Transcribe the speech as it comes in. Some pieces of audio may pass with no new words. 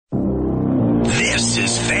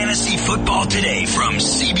is Fantasy Football Today from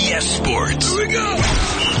CBS Sports. Here we go.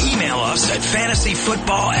 Email us at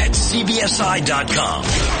fantasyfootball@cbsi.com.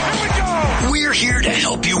 Here we go. We're here to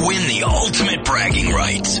help you win the ultimate bragging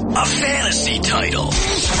rights, a fantasy title.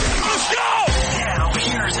 Let's go. Now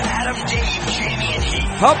here's Adam, Dave, Jamie, and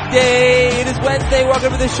Heath. Hump Day! It is Wednesday.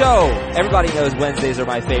 Welcome to the show. Everybody knows Wednesdays are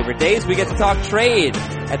my favorite days. We get to talk trade.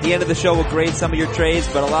 At the end of the show, we'll grade some of your trades,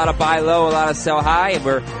 but a lot of buy low, a lot of sell high, and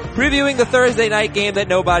we're previewing the Thursday night game that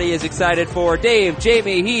nobody is excited for. Dave,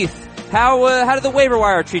 Jamie, Heath, how did the waiver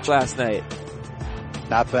wire treat you last night?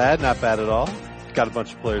 Not bad at all. Got a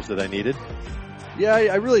bunch of players that I needed. Yeah,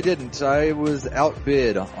 I really didn't. I was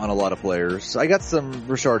outbid on a lot of players. I got some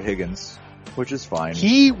Rashard Higgins, which is fine.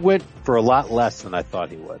 He went for a lot less than I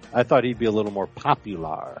thought he would. I thought he'd be a little more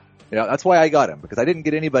popular. Yeah, that's why I got him, because I didn't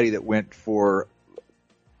get anybody that went for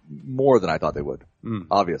more than I thought they would,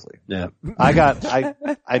 obviously. Yeah. I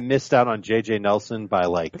missed out on JJ Nelson by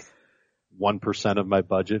like 1% of my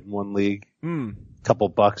budget in one league. Couple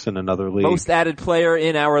bucks in another league. Most added player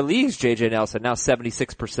in our leagues, JJ Nelson, now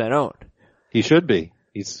 76% owned. He should be.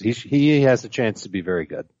 He has a chance to be very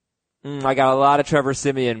good. I got a lot of Trevor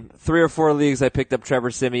Siemian. 3 or 4 leagues I picked up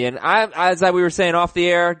Trevor Siemian. As we were saying off the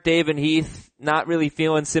air, Dave and Heath, not really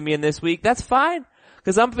feeling Siemian this week. That's fine,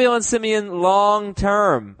 because I'm feeling Siemian long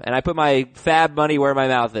term, and I put my fab money where my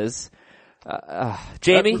mouth is.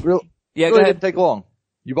 Jamie? Go ahead. Didn't take long.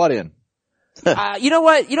 You bought in. You know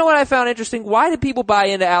what I found interesting? Why did people buy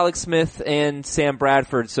into Alex Smith and Sam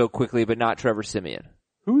Bradford so quickly, but not Trevor Siemian?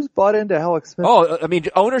 Who's bought into Alex Smith? Oh, I mean,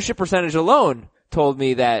 ownership percentage alone told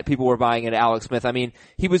me that people were buying into Alex Smith. I mean,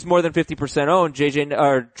 he was more than 50% owned.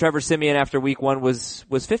 Trevor Siemian after week 1 was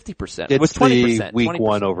 50%. It's was 20%. the week 20%.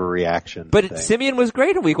 1 overreaction. But thing. Siemian was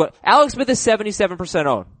great in week 1. Alex Smith is 77%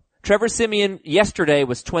 owned. Trevor Siemian yesterday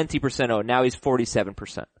was 20% owned. Now he's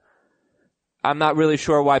 47%. I'm not really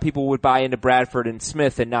sure why people would buy into Bradford and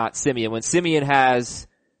Smith and not Siemian when Siemian has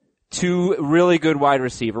 2 really good wide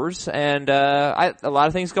receivers and a lot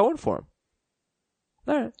of things going for him.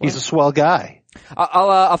 All right, well. He's a swell guy.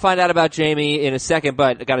 I'll find out about Jamie in a second,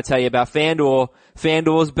 but I got to tell you about FanDuel.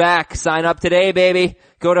 FanDuel is back. Sign up today, baby.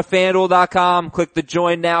 Go to FanDuel.com, click the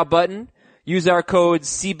Join Now button. Use our code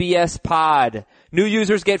CBSPod. New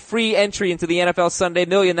users get free entry into the NFL Sunday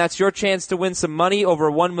Million. That's your chance to win some money, over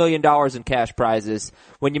 $1 million in cash prizes.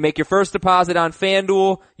 When you make your first deposit on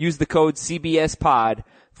FanDuel, use the code CBSPod.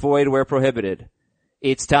 Void where prohibited.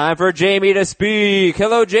 It's time for Jamie to speak.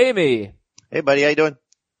 Hello, Jamie. Hey, buddy. How you doing?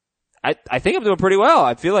 I think I'm doing pretty well.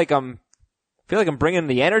 I feel like I'm bringing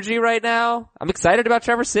the energy right now. I'm excited about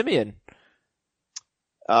Trevor Siemian.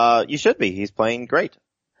 You should be. He's playing great.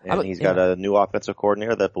 And he's got a new offensive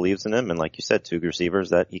coordinator that believes in him. And like you said, 2 receivers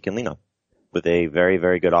that he can lean on with a very,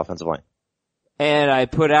 very good offensive line. And I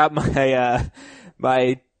put out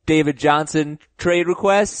my David Johnson trade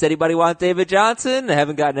requests. Anybody want David Johnson? I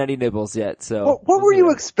haven't gotten any nibbles yet. So what were you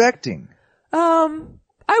expecting?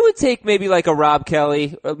 I would take maybe like a Rob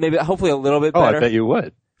Kelly, or maybe hopefully a little bit better. Oh, I bet you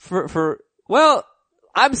would. Well,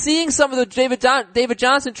 I'm seeing some of the David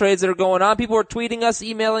Johnson trades that are going on. People are tweeting us,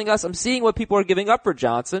 emailing us. I'm seeing what people are giving up for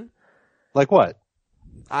Johnson. Like what?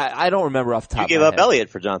 I don't remember off the top of my head. You gave up Elliott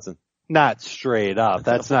for Johnson. Not straight up.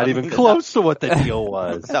 That's not even close to what the deal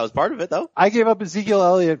was. That was part of it, though. I gave up Ezekiel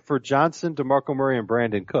Elliott for Johnson, DeMarco Murray, and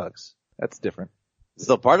Brandon Cooks. That's different.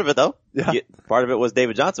 Still part of it, though. Yeah. Part of it was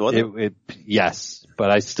David Johnson, wasn't it? Yes, but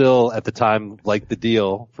I still, at the time, liked the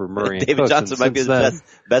deal for Murray and David Cooks. Johnson might be the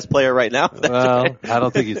best player right now. Well, I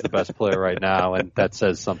don't think he's the best player right now, and that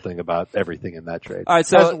says something about everything in that trade. All right,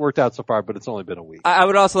 so it hasn't worked out so far, but it's only been a week. I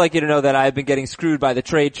would also like you to know that I've been getting screwed by the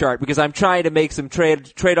trade chart because I'm trying to make some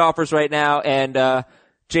trade offers right now, and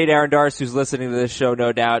Jade Arendars, who's listening to this show,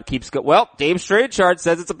 no doubt, keeps Dave's trade chart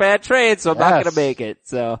says it's a bad trade, so I'm not gonna make it.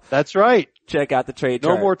 So that's right. Check out the trade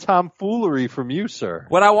chart. No more tomfoolery from you, sir.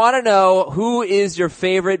 What I want to know, who is your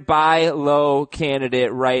favorite buy low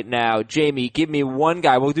candidate right now? Jamie, give me one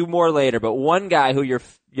guy. We'll do more later, but one guy who your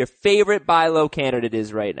favorite buy low candidate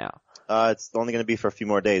is right now. It's only going to be for a few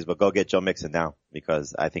more days, but go get Joe Mixon now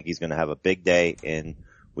because I think he's going to have a big day in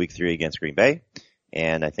week 3 against Green Bay.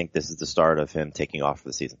 And I think this is the start of him taking off for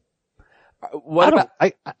the season.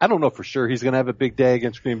 I don't know for sure he's going to have a big day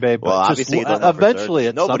against Green Bay, but well, obviously eventually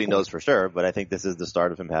sure. Nobody knows for sure, but I think this is the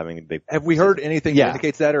start of him having a big Have we heard anything that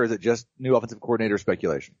indicates that, or is it just new offensive coordinator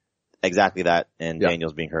speculation? Exactly that, and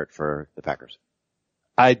Daniel's being hurt for the Packers.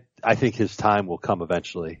 I think his time will come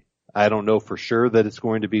eventually. I don't know for sure that it's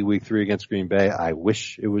going to be week 3 against Green Bay. I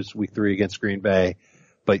wish it was week 3 against Green Bay,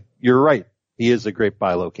 but you're right. He is a great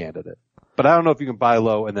buy low candidate. But I don't know if you can buy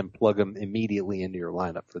low and then plug him immediately into your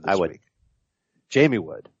lineup for this week. Jamie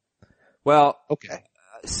would. Well, okay.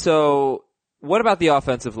 So what about the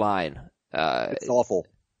offensive line? It's awful.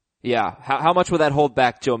 Yeah. How much will that hold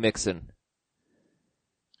back Joe Mixon?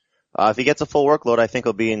 If he gets a full workload, I think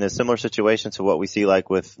he'll be in a similar situation to what we see like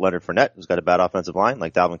with Leonard Fournette, who's got a bad offensive line,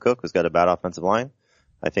 like Dalvin Cook, who's got a bad offensive line.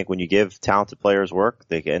 I think when you give talented players work,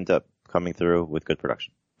 they end up coming through with good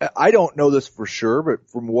production. I don't know this for sure, but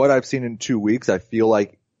from what I've seen in 2 weeks, I feel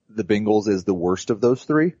like the Bengals is the worst of those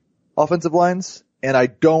three offensive lines. And I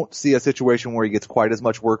don't see a situation where he gets quite as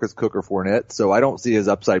much work as Cook or Fournette. So I don't see his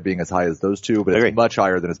upside being as high as those two, but it's much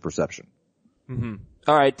higher than his perception. Mm-hmm.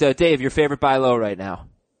 All right, Dave, your favorite buy low right now?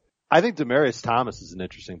 I think Demaryius Thomas is an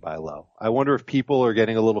interesting buy low. I wonder if people are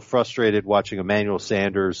getting a little frustrated watching Emmanuel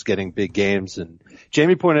Sanders getting big games. And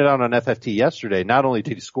Jamie pointed out on FFT yesterday, not only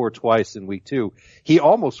did he score twice in week 2, he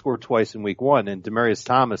almost scored twice in week 1, and Demaryius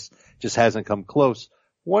Thomas just hasn't come close.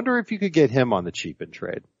 Wonder if you could get him on the cheap in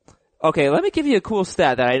trade. Okay, let me give you a cool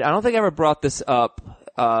stat that I don't think I ever brought this up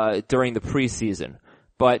during the preseason.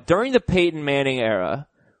 But during the Peyton Manning era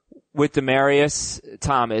with Demaryius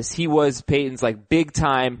Thomas, he was Peyton's like big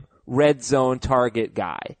time red zone target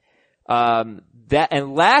guy.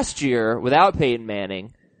 And last year, without Peyton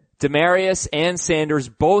Manning, Demaryius and Sanders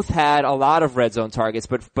both had a lot of red zone targets,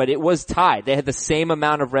 but it was tied. They had the same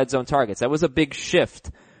amount of red zone targets. That was a big shift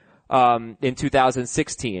in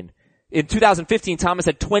 2016. In 2015, Thomas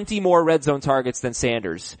had 20 more red zone targets than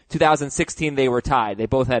Sanders. 2016, they were tied. They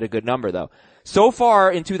both had a good number though. So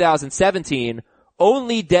far in 2017,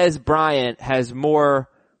 only Dez Bryant has more,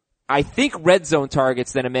 I think, red zone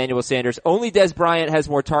targets than Emmanuel Sanders. Only Dez Bryant has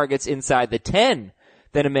more targets inside the 10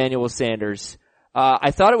 than Emmanuel Sanders.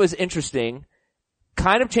 I thought it was interesting,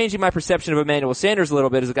 kind of changing my perception of Emmanuel Sanders a little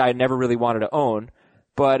bit as a guy I never really wanted to own.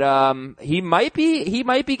 But, he might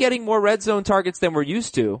be getting more red zone targets than we're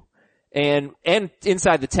used to. And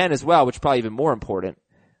inside the 10 as well, which is probably even more important.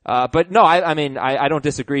 But no, I mean, I don't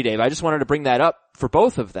disagree, Dave. I just wanted to bring that up for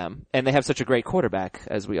both of them. And they have such a great quarterback,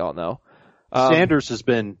 as we all know. Sanders has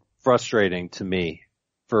been frustrating to me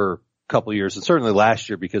for a couple of years, and certainly last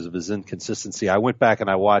year because of his inconsistency. I went back and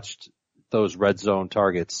I watched those red zone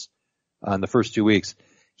targets in the first 2 weeks.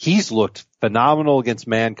 He's looked phenomenal against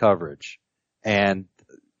man coverage, and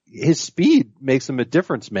his speed makes him a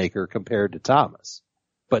difference maker compared to Thomas.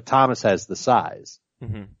 But Thomas has the size.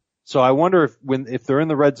 Mm-hmm. So I wonder if they're in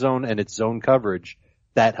the red zone and it's zone coverage,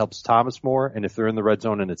 that helps Thomas more. And if they're in the red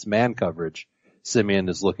zone and it's man coverage, Simeon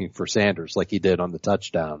is looking for Sanders like he did on the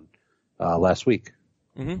touchdown last week.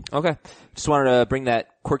 Mm-hmm. Okay. Just wanted to bring that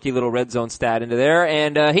quirky little red zone stat into there.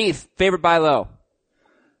 And Heath, favorite buy low?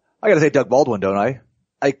 I gotta say Doug Baldwin, don't I?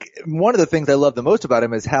 One of the things I love the most about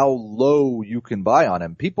him is how low you can buy on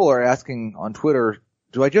him. People are asking on Twitter,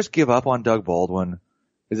 do I just give up on Doug Baldwin?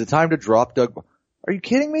 Is it time to drop Doug? Are you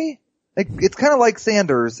kidding me? It's kind of like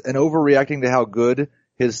Sanders and overreacting to how good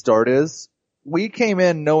his start is. We came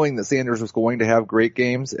in knowing that Sanders was going to have great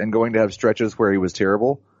games and going to have stretches where he was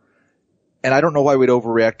terrible. And I don't know why we'd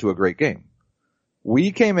overreact to a great game.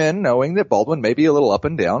 We came in knowing that Baldwin may be a little up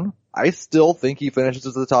and down. I still think he finishes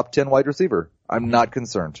as the top 10 wide receiver. I'm not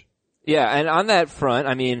concerned. Yeah, and on that front,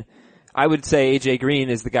 I mean, I would say AJ Green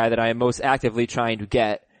is the guy that I am most actively trying to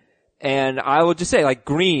get. And I will just say, like,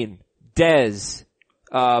 Green, Dez,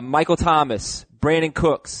 Michael Thomas, Brandon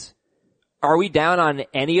Cooks. Are we down on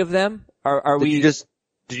any of them? Did you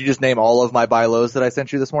just name all of my buy lows that I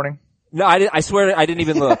sent you this morning? No, I swear I didn't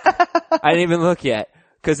even look. I didn't even look yet.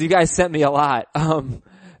 Cause you guys sent me a lot. And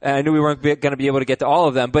I knew we weren't gonna be able to get to all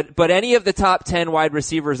of them. But any of the top 10 wide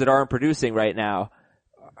receivers that aren't producing right now,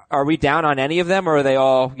 are we down on any of them, or are they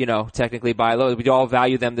all, technically buy low? We all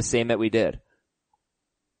value them the same that we did?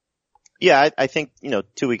 Yeah, I think,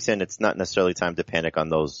 2 weeks in, it's not necessarily time to panic on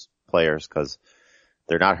those players because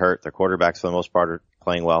they're not hurt. Their quarterbacks, for the most part, are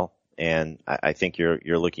playing well. And I think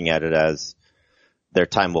you're looking at it as their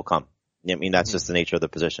time will come. I mean, that's just the nature of the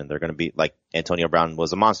position. They're going to be like Antonio Brown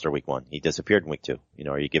was a monster week 1. He disappeared in week 2.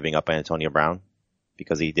 Are you giving up on Antonio Brown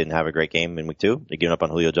because he didn't have a great game in week 2? You're giving up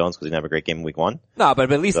on Julio Jones because he didn't have a great game in week 1? No,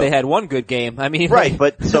 but at least they had one good game. I mean, right.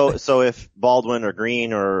 But so if Baldwin or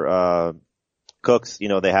Green or, Cooks,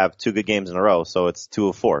 they have 2 good games in a row, so it's 2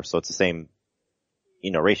 of 4, so it's the same,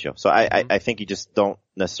 ratio. So I think you just don't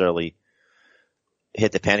necessarily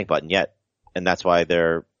hit the panic button yet, and that's why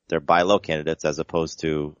they're buy low candidates as opposed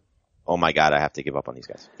to, oh my god, I have to give up on these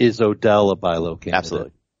guys. Is Odell a buy low candidate?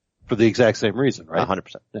 Absolutely. For the exact same reason, right?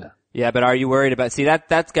 100%. Yeah. Yeah, but are you worried about,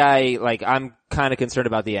 that guy, I'm kind of concerned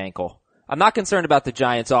about the ankle. I'm not concerned about the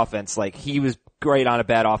Giants offense, he was great on a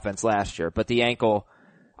bad offense last year, but the ankle,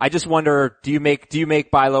 I just wonder, do you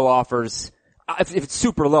make buy low offers? If it's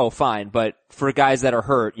super low, fine, but for guys that are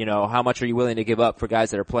hurt, how much are you willing to give up for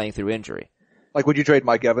guys that are playing through injury? Like, would you trade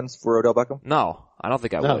Mike Evans for Odell Beckham? No, I don't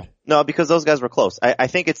think I No. would. No, because those guys were close. I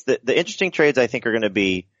think it's the interesting trades I think are going to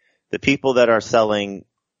be the people that are selling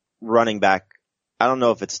running back. I don't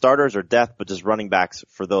know if it's starters or depth, but just running backs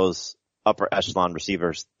for those upper echelon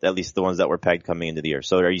receivers, at least the ones that were pegged coming into the year.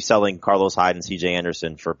 So are you selling Carlos Hyde and CJ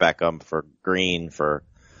Anderson for Beckham, for Green, for,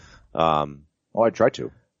 I'd try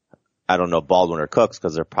to. I don't know, Baldwin or Cooks,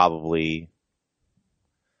 because they're probably,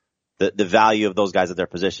 the value of those guys at their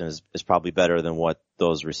position is probably better than what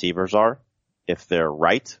those receivers are if they're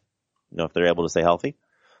right, if they're able to stay healthy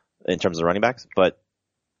in terms of running backs. But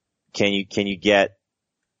can you get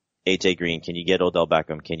AJ Green? Can you get Odell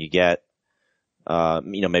Beckham? Can you get,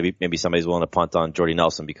 maybe somebody's willing to punt on Jordy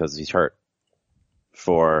Nelson because he's hurt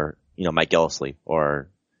for, Mike Gillislee or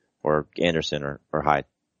Anderson or Hyde.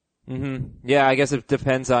 Mm-hmm. Yeah, I guess it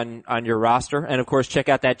depends on your roster. And of course, check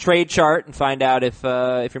out that trade chart and find out if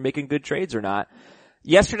you're making good trades or not.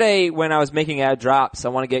 Yesterday, when I was making ad drops, I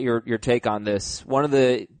want to get your take on this. One of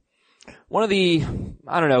the,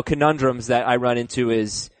 I don't know, conundrums that I run into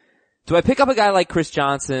is, do I pick up a guy like Chris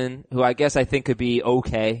Johnson, who I guess I think could be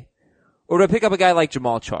okay? Or do I pick up a guy like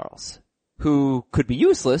Jamal Charles, who could be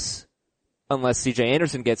useless unless CJ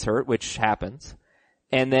Anderson gets hurt, which happens.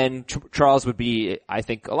 And then Charles would be, I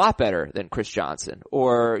think, a lot better than Chris Johnson.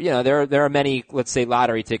 Or, there are many, let's say,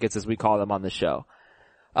 lottery tickets as we call them on the show.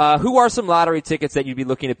 Who are some lottery tickets that you'd be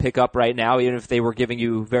looking to pick up right now, even if they were giving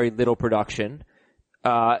you very little production?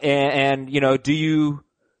 And do you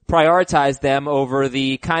prioritize them over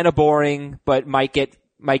the kind of boring, but might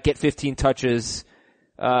get 15 touches,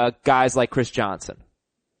 guys like Chris Johnson?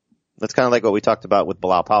 That's kind of like what we talked about with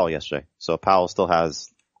Bilal Powell yesterday. So Powell still has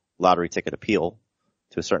lottery ticket appeal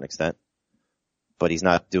to a certain extent, but he's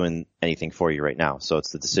not doing anything for you right now. So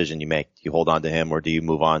it's the decision you make. Do you hold on to him or do you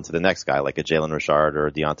move on to the next guy like a Jalen Richard or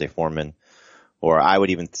a Deontay Foreman? Or I would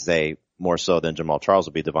even say more so than Jamal Charles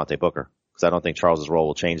would be Devontae Booker. Because I don't think Charles's role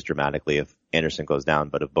will change dramatically if Anderson goes down,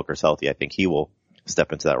 but if Booker's healthy, I think he will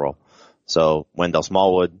step into that role. So Wendell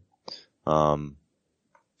Smallwood, James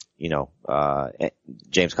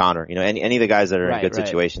Conner, any of the guys that are in good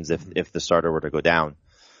situations, if the starter were to go down,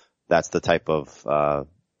 that's the type of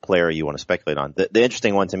player you want to speculate on. The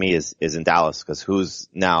interesting one to me is in Dallas, because who's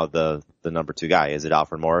now the number 2 guy? Is it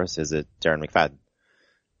Alfred Morris? Is it Darren McFadden?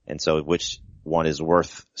 And so which one is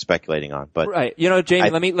worth speculating on? But right,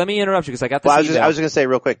 Jamie, let me interrupt you because I got this. I was just going to say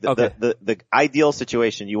real quick. Okay. The ideal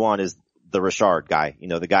situation you want is the Richard guy.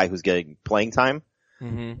 The guy who's getting playing time,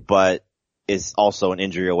 but is also an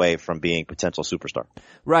injury away from being potential superstar.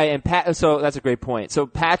 Right, and so that's a great point. So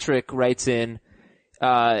Patrick writes in.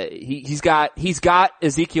 He's got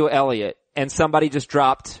Ezekiel Elliott and somebody just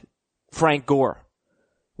dropped Frank Gore.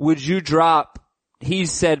 Would you drop, he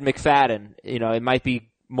said McFadden, it might be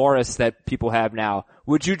Morris that people have now.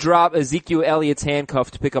 Would you drop Ezekiel Elliott's handcuff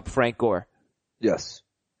to pick up Frank Gore? Yes.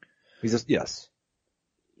 Yes.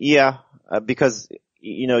 Yeah, because,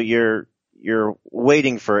 you're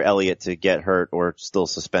waiting for Elliott to get hurt or still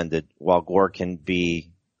suspended while Gore can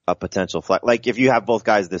be a potential flex. Like if you have both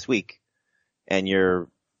guys this week, and you're,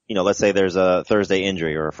 let's say there's a Thursday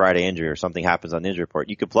injury or a Friday injury or something happens on the injury report,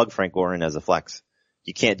 you could plug Frank Gore in as a flex.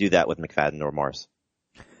 You can't do that with McFadden or Morris.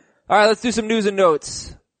 All right, let's do some news and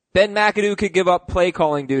notes. Ben McAdoo could give up play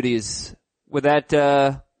calling duties. Would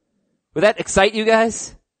that excite you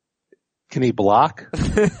guys? Can he block?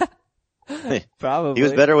 Probably. He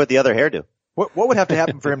was better with the other hairdo. What would have to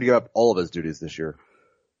happen for him to give up all of his duties this year?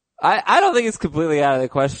 I don't think it's completely out of the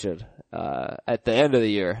question. At the end of the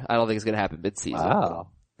year, I don't think it's going to happen mid-season. Wow.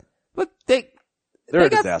 But they're a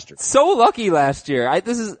disaster. So lucky last year. I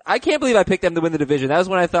can't believe I picked them to win the division. That was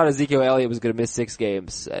when I thought Ezekiel Elliott was going to miss 6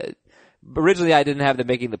 games. Originally I didn't have them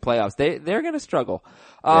making the playoffs. They're going to struggle.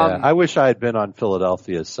 Yeah, I wish I had been on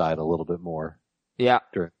Philadelphia's side a little bit more. Yeah.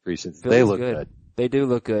 During preseason. Philly's They look good. They do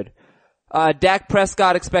look good. Dak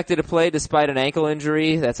Prescott expected to play despite an ankle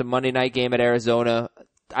injury. That's a Monday night game at Arizona.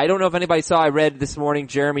 I don't know if anybody saw, I read this morning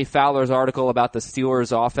Jeremy Fowler's article about the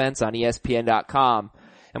Steelers offense on ESPN.com.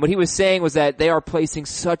 And what he was saying was that they are placing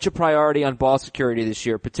such a priority on ball security this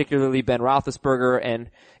year, particularly Ben Roethlisberger and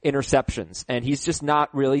interceptions. And he's just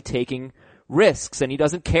not really taking risks. And he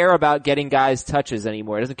doesn't care about getting guys touches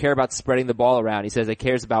anymore. He doesn't care about spreading the ball around. He says he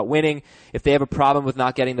cares about winning. If they have a problem with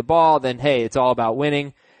not getting the ball, then hey, it's all about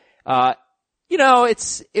winning.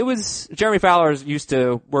 Jeremy Fowler used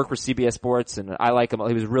to work for CBS Sports, and I like him.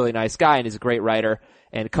 He was a really nice guy, and he's a great writer,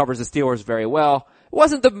 and covers the Steelers very well. It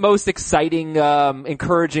wasn't the most exciting,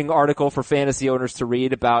 encouraging article for fantasy owners to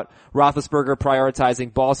read about Roethlisberger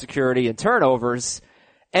prioritizing ball security and turnovers,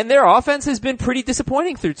 and their offense has been pretty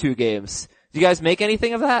disappointing through 2 games. Do you guys make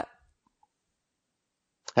anything of that?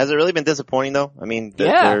 Has it really been disappointing though? I mean,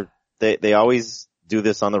 Yeah. they always do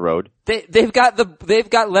this on the road. They've got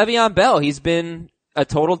Le'Veon Bell. He's been a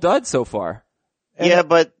total dud so far. Yeah,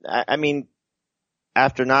 but I mean,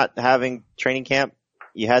 after not having training camp,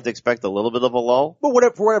 you had to expect a little bit of a lull.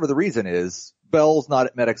 But for whatever the reason is, Bell's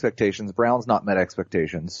not met expectations, Brown's not met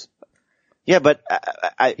expectations. Yeah, but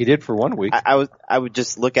He did for 1 week. I would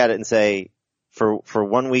just look at it and say, for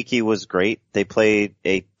 1 week he was great. They played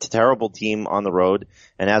a terrible team on the road,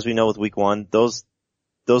 and as we know with week 1, those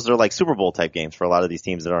are like Super Bowl type games for a lot of these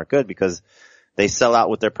teams that aren't good because they sell out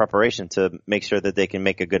with their preparation to make sure that they can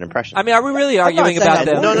make a good impression. I mean, are we really arguing saying about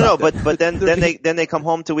that. them? No, but then they come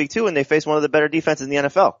home to week 2 and they face one of the better defenses in the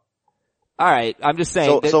NFL. All right, I'm just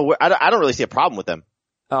saying. So I don't really see a problem with them.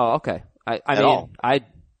 Oh, okay. I At mean, all. I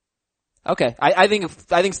think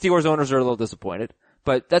Steelers owners are a little disappointed,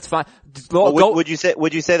 but that's fine. Would you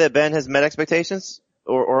say that Ben has met expectations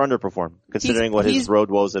or underperformed considering what his road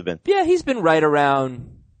woes have been? Yeah, he's been right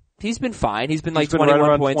around. He's been fine. He's been like He's been 21 right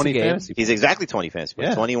around points 20 a game. fantasy He's exactly 20 fantasy points.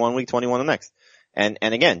 Yeah. 21 week, 21 the next. And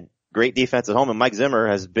again, great defense at home, and Mike Zimmer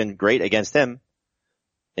has been great against him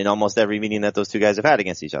in almost every meeting that those two guys have had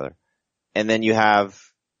against each other. And then you have,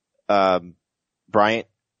 Bryant.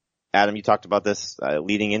 Adam, you talked about this,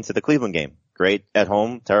 leading into the Cleveland game. Great at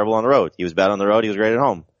home, terrible on the road. He was bad on the road, he was great at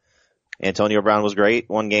home. Antonio Brown was great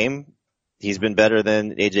one game. He's been better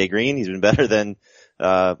than AJ Green. He's been better than,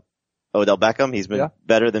 Odell Beckham. He's been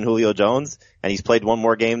better than Julio Jones, and he's played one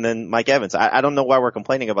more game than Mike Evans. I don't know why we're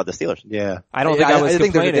complaining about the Steelers. Yeah. I don't think I was think there's a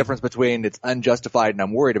complaining. difference between it's unjustified and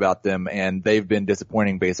I'm worried about them, and they've been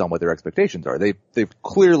disappointing based on what their expectations are. They've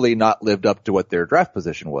clearly not lived up to what their draft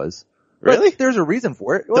position was. Really? But there's a reason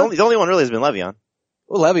for it. The only one really has been Le'Veon.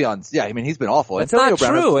 Well, Le'Veon's, I mean, he's been awful. That's Antonio not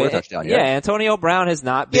Brown true. hasn't scored a touchdown yet. Antonio Brown has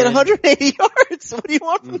not He had been. 180 yards. What do you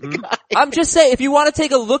want from the guy? I'm just saying, if you want to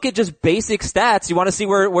take a look at just basic stats, you want to see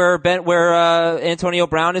where Antonio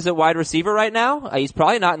Brown is at wide receiver right now? He's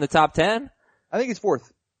probably not in the top 10. I think he's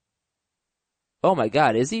fourth. Oh my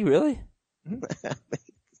God, is he really?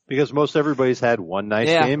 Because most everybody's had one nice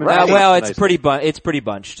Yeah. game. Well, and it's pretty bunched.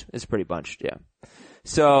 It's pretty bunched. Yeah.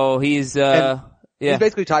 So he's He's yeah.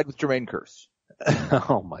 basically tied with Jermaine Kearse.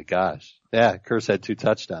 Oh my gosh. Yeah, Kearse had 2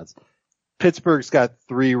 touchdowns. Pittsburgh's got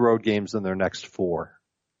 3 road games in their next 4.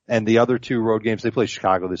 And the other 2 road games, they play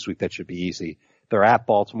Chicago this week. That should be easy. They're at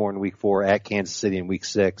Baltimore in week 4, at Kansas City in week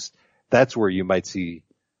 6. That's where you might see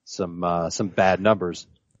some bad numbers.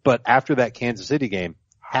 But after that Kansas City game,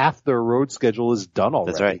 half their road schedule is done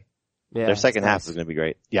already. That's right. Yeah, Their second that's half nice. is going to be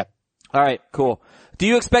great. Yep. All right, cool. Do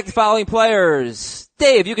you expect the following players?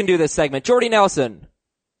 Dave, you can do this segment. Jordy Nelson,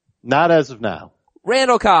 Not as of now.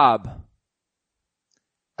 Randall Cobb,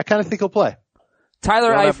 I kind of think he'll play. Tyler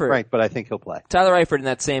Don't have him Eifert. ranked, but I think he'll play. Tyler Eifert in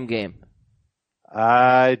that same game.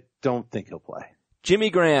 I don't think he'll play.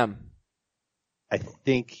 Jimmy Graham, I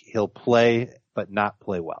think he'll play, but not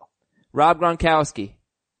play well. Rob Gronkowski,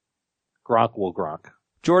 Gronk will Gronk.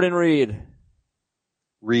 Jordan Reed.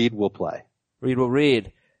 Reed will play. Reed will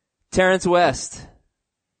read. Terrence West.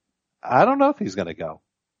 I don't know if he's going to go.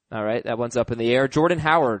 All right, that one's up in the air. Jordan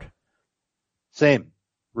Howard. Same.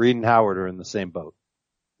 Reed and Howard are in the same boat.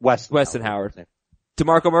 West and Howard.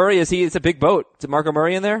 DeMarco Murray, it's a big boat. DeMarco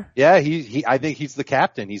Murray in there? Yeah, I think he's the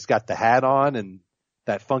captain. He's got the hat on and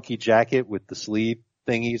that funky jacket with the sleeve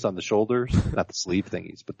thingies on the shoulders. Not the sleeve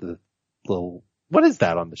thingies, but the little, what is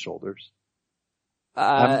that on the shoulders?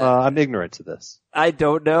 I'm ignorant to this. I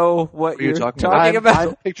don't know what are you you're talking talking about.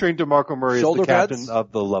 I'm picturing DeMarco Murray as Shoulder the captain pads?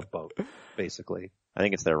 of the Love Boat, basically. I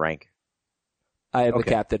think it's their rank. I am the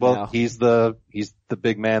Okay. captain Well, now. he's the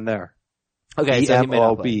big man there. Okay, so he may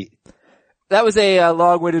not play. EMOB. That was a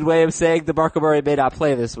long-winded way of saying DeMarco Murray may not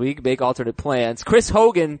play this week. Make alternate plans. Chris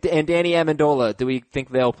Hogan and Danny Amendola, do we think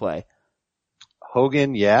they'll play?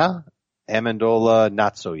 Hogan, yeah. Amendola,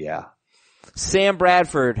 not so yeah. Sam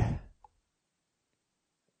Bradford.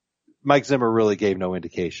 Mike Zimmer really gave no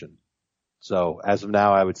indication. So as of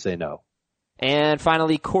now, I would say no. And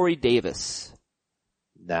finally, Corey Davis.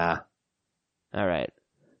 Nah. All right.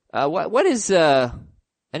 What is,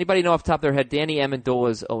 anybody know off the top of their head Danny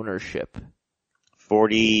Amendola's ownership?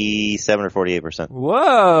 47 or 48%.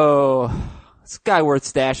 Whoa. This guy worth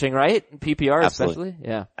stashing, right? In PPR Absolutely. especially?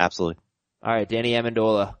 Yeah. Absolutely. All right, Danny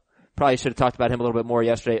Amendola. Probably should have talked about him a little bit more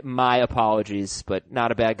yesterday. My apologies, but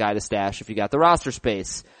not a bad guy to stash if you got the roster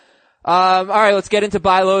space. All right, let's get into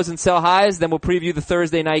buy lows and sell highs. Then we'll preview the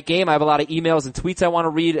Thursday night game. I have a lot of emails and tweets I want to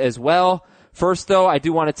read as well. First, though, I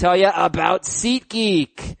do want to tell you about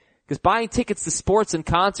SeatGeek. Because buying tickets to sports and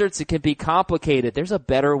concerts, it can be complicated. There's a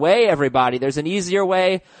better way, everybody. There's an easier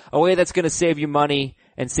way, a way that's going to save you money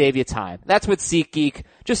and save you time. That's with SeatGeek.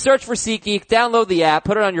 Just search for SeatGeek, download the app,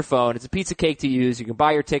 put it on your phone. It's a piece of cake to use. You can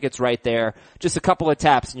buy your tickets right there. Just a couple of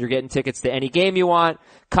taps and you're getting tickets to any game you want,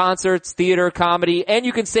 concerts, theater, comedy, and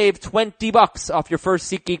you can save $20 off your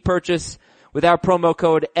first SeatGeek purchase with our promo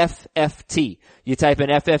code FFT. You type in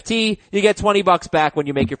FFT, you get $20 back when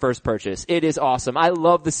you make your first purchase. It is awesome. I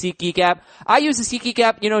love the SeatGeek app. I use the SeatGeek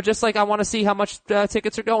app, just like I want to see how much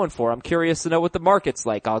tickets are going for. I'm curious to know what the market's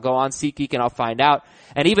like. I'll go on SeatGeek and I'll find out.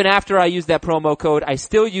 And even after I use that promo code, I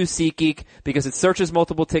still use SeatGeek because it searches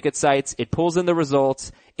multiple ticket sites, it pulls in the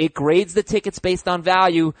results, it grades the tickets based on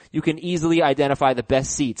value. You can easily identify the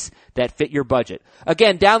best seats that fit your budget.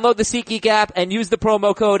 Again, download the SeatGeek app and use the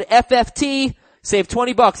promo code FFT. Save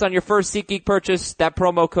 $20 on your first SeatGeek purchase. That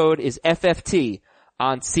promo code is FFT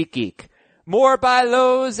on SeatGeek. More buy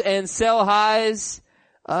lows and sell highs.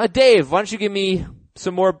 Dave, why don't you give me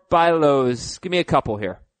some more buy lows? Give me a couple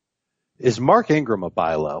here. Is Mark Ingram a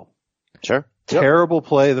buy low? Sure. Terrible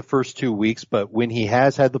play the first 2 weeks, but when he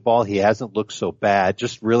has had the ball, he hasn't looked so bad.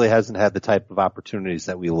 Just really hasn't had the type of opportunities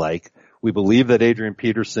that we like. We believe that Adrian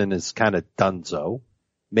Peterson is kind of donezo.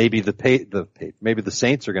 Maybe maybe the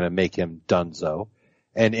Saints are going to make him donezo,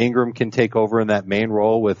 and Ingram can take over in that main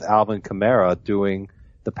role with Alvin Kamara doing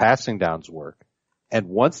the passing downs work. And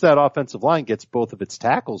once that offensive line gets both of its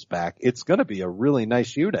tackles back, it's going to be a really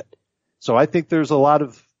nice unit. So I think there's a lot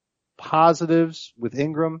of positives with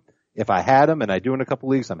Ingram. If I had him, and I do in a couple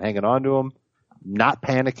leagues, I'm hanging on to him, not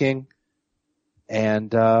panicking,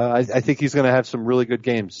 and I think he's going to have some really good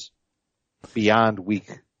games beyond week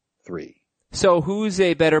 3. So who's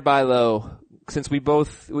a better buy low, since we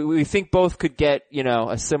think both could get,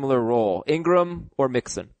 a similar role? Ingram or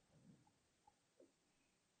Mixon?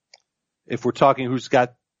 If we're talking who's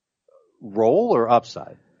got role or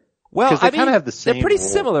upside? Well, they kind of have the same they're pretty role.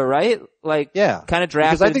 similar, right? Kind of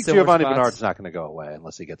drafted. Because I think Giovanni spots. Bernard's not going to go away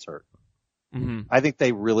unless he gets hurt. Mm-hmm. I think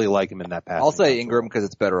they really like him in that pass. I'll say Ingram because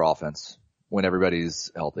it's better offense when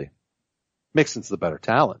everybody's healthy. Mixon's the better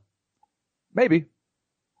talent. Maybe.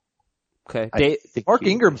 Okay. Mark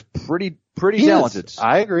Ingram's pretty talented.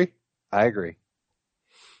 I agree.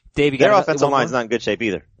 Dave, you Their got offensive line's not in good shape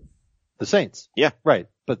either. The Saints. Yeah. Right.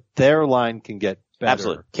 But their line can get better.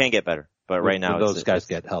 Absolutely. Can get better. But right now, those guys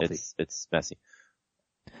get healthy. It's messy.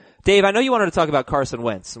 Dave, I know you wanted to talk about Carson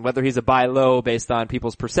Wentz and whether he's a buy low based on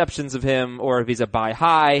people's perceptions of him or if he's a buy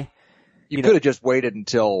high. You could have just waited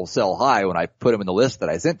until sell high when I put him in the list that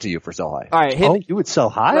I sent to you for sell high. All right. You would sell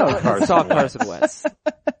high on Carson. Let's talk Carson Wentz.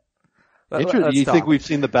 Interesting. You think we've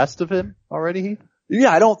seen the best of him already, Heath?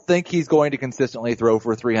 Yeah, I don't think he's going to consistently throw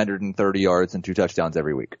for 330 yards and 2 touchdowns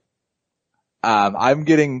every week. I'm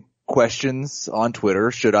getting questions on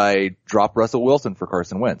Twitter. Should I drop Russell Wilson for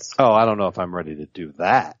Carson Wentz? Oh, I don't know if I'm ready to do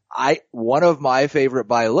that. One of my favorite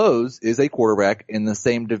buy lows is a quarterback in the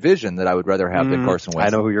same division that I would rather have than Carson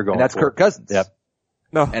Wentz. I know who you're going and that's for. Kirk Cousins. Yep.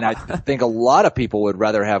 No. And I think a lot of people would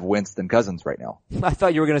rather have Wentz than Cousins right now. I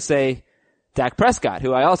thought you were going to say Dak Prescott,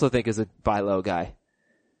 who I also think is a buy low guy.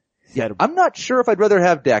 I'm not sure if I'd rather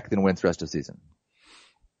have Dak than Wentz rest of the season.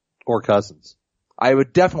 Or Cousins. I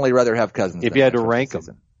would rather have Cousins. If you had to rank them,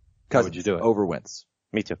 Cousins how would you do it? Over Wentz.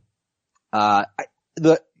 Me too. I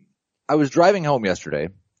was driving home yesterday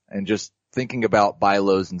and just thinking about buy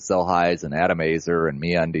lows and sell highs and Adam Azer and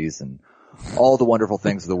MeUndies and all the wonderful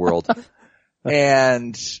things of the world.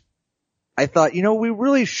 And I thought, we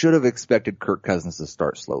really should have expected Kirk Cousins to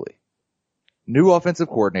start slowly. New offensive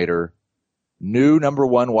coordinator, new number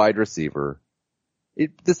 1 wide receiver.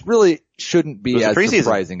 This really shouldn't be as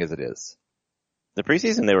surprising as it is. The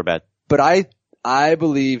preseason, they were bad. But I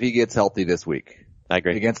believe he gets healthy this week. I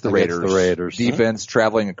agree. Against the Raiders. Defense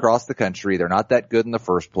traveling across the country. They're not that good in the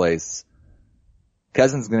first place.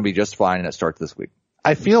 Cousins is going to be just fine and it starts this week.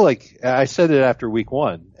 I feel like, I said it after week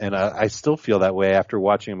 1, and I still feel that way after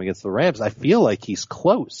watching him against the Rams. I feel like he's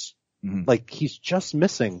close. Mm-hmm. Like he's just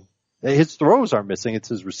missing. His throws aren't missing. It's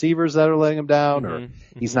his receivers that are letting him down, or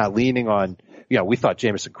he's not leaning on, we thought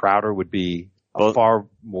Jamison Crowder would be a far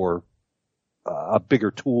more, a bigger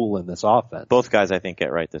tool in this offense. Both guys, I think,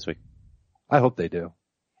 get right this week. I hope they do.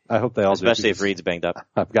 I hope they all do. Especially if Reed's banged up.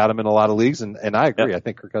 I've got him in a lot of leagues, and I agree. Yep. I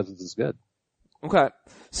think Kirk Cousins is good. Okay.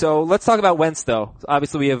 So let's talk about Wentz, though.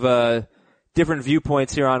 Obviously, we have different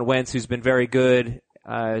viewpoints here on Wentz, who's been very good.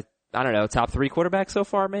 I don't know, top 3 quarterback so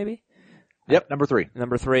far, maybe? Yep, number 3.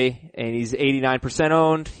 Number 3, and he's 89%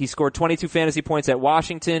 owned. He scored 22 fantasy points at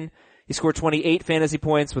Washington. He scored 28 fantasy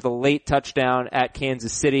points with a late touchdown at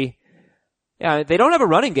Kansas City. Yeah, they don't have a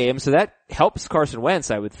running game, so that helps Carson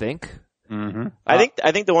Wentz, I would think. Mm-hmm. I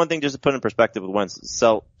think the one thing, just to put in perspective with Wentz,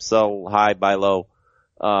 sell high, buy low.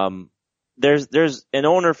 there's an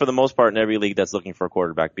owner for the most part in every league that's looking for a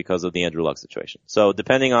quarterback because of the Andrew Luck situation. So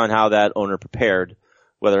depending on how that owner prepared,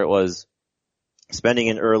 whether it was spending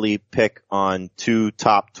an early pick on 2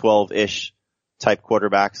 top 12-ish type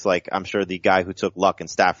quarterbacks, like I'm sure the guy who took Luck and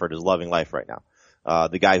Stafford is loving life right now.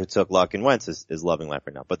 The guy who took Luck and Wentz is loving life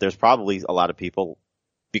right now. But there's probably a lot of people,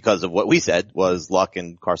 because of what we said, was Luck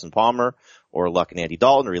and Carson Palmer, or Luck and Andy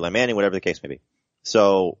Dalton, or Eli Manning, whatever the case may be.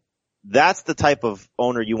 So that's the type of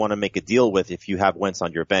owner you want to make a deal with if you have Wentz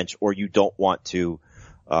on your bench, or you don't want to,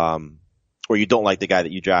 or you don't like the guy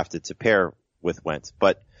that you drafted to pair with Wentz.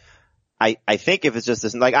 But I think if it's just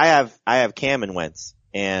this, like I have Cam and Wentz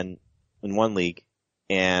and in one league,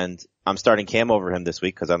 and I'm starting Cam over him this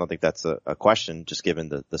week because I don't think that's a question just given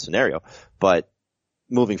the scenario. But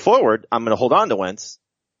moving forward, I'm going to hold on to Wentz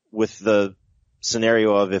with the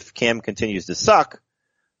scenario of if Cam continues to suck,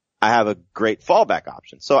 I have a great fallback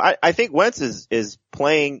option. So I think Wentz is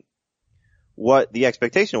playing what the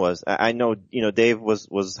expectation was. I know, Dave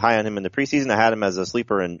was high on him in the preseason. I had him as a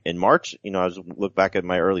sleeper in March. I was look back at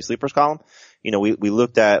my early sleepers column. We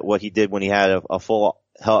looked at what he did when he had a full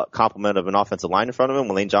complement of an offensive line in front of him.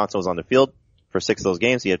 When Lane Johnson was on the field for 6 of those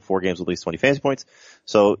games, he had 4 games with at least 20 fantasy points.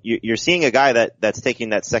 So you're seeing a guy that's taking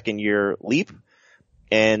that second year leap.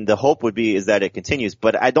 And the hope is that it continues.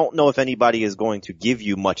 But I don't know if anybody is going to give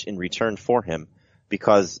you much in return for him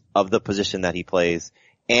because of the position that he plays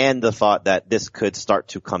and the thought that this could start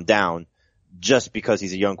to come down just because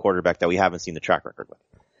he's a young quarterback that we haven't seen the track record with.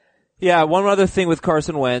 Yeah, one other thing with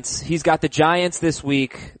Carson Wentz. He's got the Giants this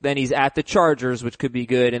week, then he's at the Chargers, which could be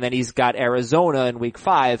good, and then he's got Arizona in week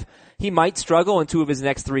 5. He might struggle in 2 of his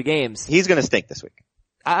next 3 games. He's going to stink this week.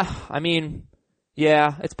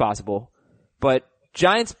 Yeah, it's possible. But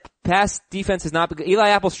Giants pass defense is not good. Eli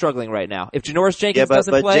Apple's struggling right now. If Janoris Jenkins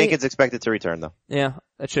doesn't play. But Jenkins expected to return though. Yeah,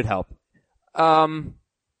 that should help.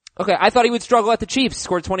 Okay, I thought he would struggle at the Chiefs,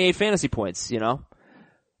 scored 28 fantasy points,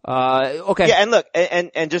 Okay. Yeah, and look,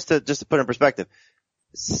 and just to put in perspective,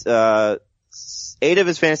 8 of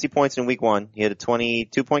his fantasy points in week 1, he had a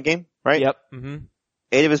 22-point game, right? Yep. Mm-hmm.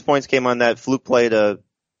 8 of his points came on that fluke play to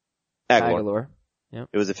Aguilar. Yep.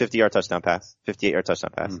 It was a 58-yard touchdown pass.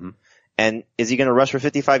 Mm-hmm. And is he going to rush for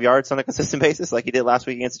 55 yards on a consistent basis like he did last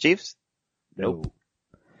week against the Chiefs? Nope.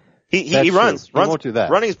 He runs. He won't do that.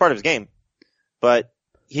 Running is part of his game. But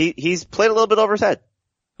he's played a little bit over his head.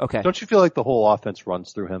 Okay. Don't you feel like the whole offense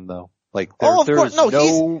runs through him though? Like of there's course. No,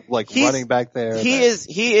 no running back there. He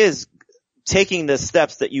is taking the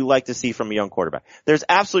steps that you like to see from a young quarterback. There's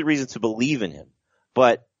absolute reason to believe in him.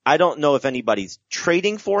 But I don't know if anybody's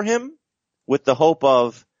trading for him with the hope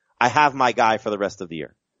of, I have my guy for the rest of the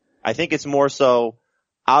year. I think it's more so,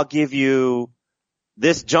 I'll give you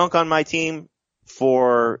this junk on my team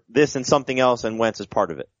for this and something else, and Wentz is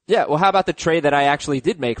part of it. Yeah, well, how about the trade that I actually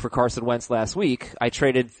did make for Carson Wentz last week? I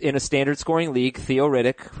traded in a standard scoring league Theo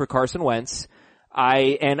Riddick for Carson Wentz.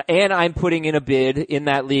 And I'm putting in a bid in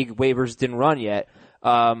that league, waivers didn't run yet,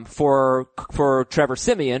 for Trevor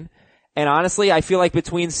Siemian. And honestly, I feel like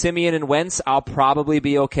between Siemian and Wentz, I'll probably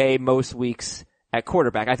be okay most weeks at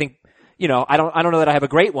quarterback. I think, I don't know that I have a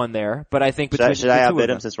great one there, but I think between should I outbid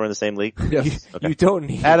him since we're in the same league? Yes. Okay. You don't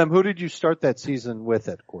need Adam, who did you start that season with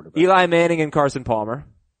at quarterback? Eli Manning and Carson Palmer.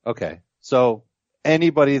 Okay. So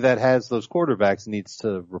anybody that has those quarterbacks needs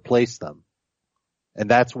to replace them. And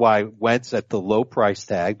that's why Wentz at the low price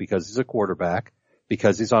tag, because he's a quarterback,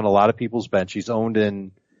 because he's on a lot of people's bench. He's owned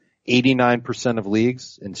in 89% of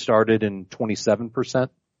leagues and started in 27%.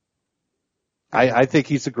 I think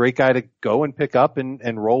he's a great guy to go and pick up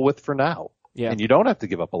and roll with for now. Yeah. And you don't have to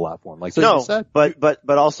give up a lot for him, like you said. But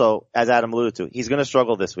also, as Adam alluded to, he's gonna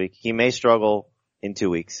struggle this week. He may struggle in 2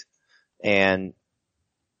 weeks. And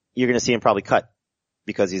you're gonna see him probably cut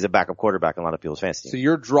because he's a backup quarterback in a lot of people's fantasy teams. So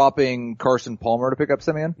you're dropping Carson Palmer to pick up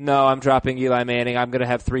Siemian? No, I'm dropping Eli Manning. I'm gonna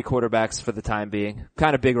have 3 quarterbacks for the time being.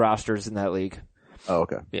 Kind of big rosters in that league. Oh,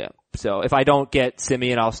 okay. Yeah. So if I don't get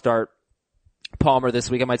Siemian, I'll start Palmer this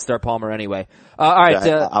week. I might start Palmer anyway. All right.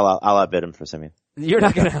 I'll outbid him for Siemian. You're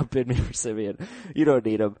not going to outbid me for Siemian. You don't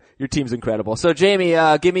need him. Your team's incredible. So Jamie,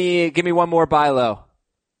 give me one more buy low.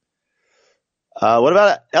 What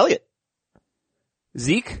about Elliott?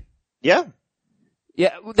 Zeke? Yeah.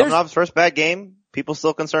 Yeah. Coming off his first bad game. People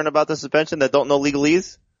still concerned about the suspension that don't know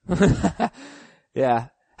legalese? Yeah.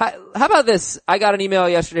 How about this? I got an email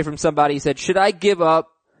yesterday from somebody. He said, should I give up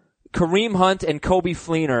Kareem Hunt and Coby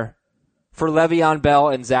Fleener for Le'Veon Bell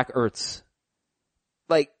and Zach Ertz?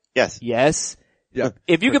 Yes. Yeah.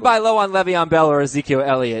 If you could buy low on Le'Veon Bell or Ezekiel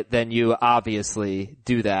Elliott, then you obviously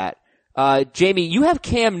do that. Jamie, you have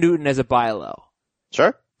Cam Newton as a buy low.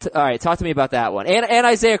 Sure. All right, talk to me about that one. And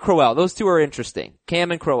Isaiah Crowell. Those two are interesting. Cam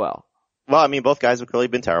and Crowell. Well, I mean, both guys have clearly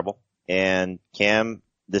been terrible. And Cam,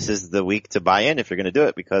 this is the week to buy in if you're going to do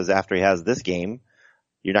it, because after he has this game,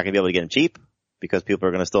 you're not going to be able to get him cheap because people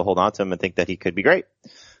are going to still hold on to him and think that he could be great.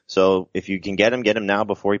 So if you can get him now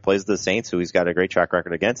before he plays the Saints, who he's got a great track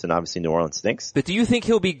record against, and obviously New Orleans stinks. But do you think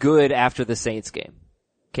he'll be good after the Saints game,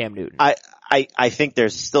 Cam Newton? I think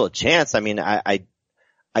there's still a chance. I mean, I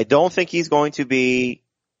don't think he's going to be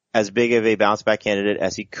as big of a bounce back candidate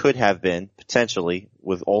as he could have been potentially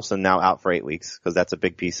with Olsen now out for 8 weeks, because that's a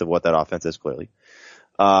big piece of what that offense is clearly.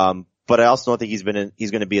 But I also don't think he's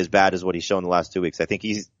going to be as bad as what he's shown the last 2 weeks. I think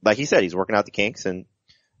he's, like he said, he's working out the kinks, and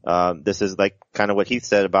this is like kind of what Heath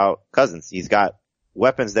said about Cousins. He's got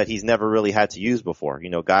weapons that he's never really had to use before. You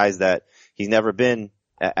know, guys that he's never been,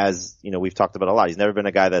 as you know, we've talked about a lot. He's never been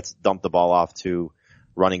a guy that's dumped the ball off to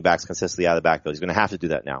running backs consistently out of the backfield. He's going to have to do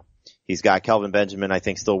that now. He's got Kelvin Benjamin, I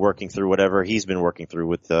think, still working through whatever he's been working through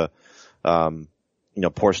with the,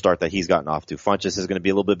 poor start that he's gotten off to. Funchess is going to be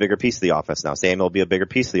a little bit bigger piece of the offense now. Samuel will be a bigger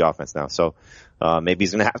piece of the offense now. So, maybe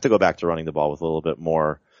he's going to have to go back to running the ball with a little bit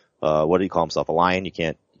more, what do you call himself? A lion? You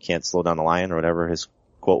can't slow down the lion or whatever his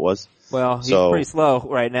quote was. Well, he's pretty slow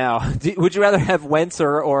right now. Would you rather have Wentz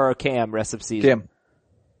or Cam rest of season? Cam.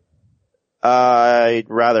 I'd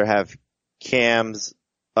rather have Cam's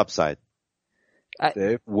upside.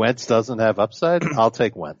 Dave? Wentz doesn't have upside? I'll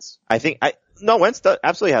take Wentz. No, Wentz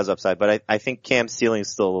absolutely has upside, but I think Cam's ceiling is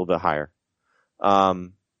still a little bit higher.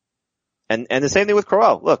 And the same thing with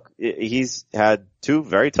Crowell. Look, he's had 2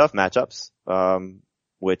 very tough matchups,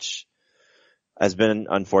 which has been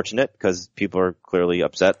unfortunate because people are clearly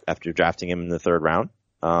upset after drafting him in the 3rd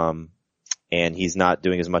round. And he's not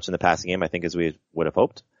doing as much in the passing game, I think, as we would have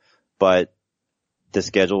hoped. But the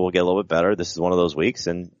schedule will get a little bit better. This is one of those weeks.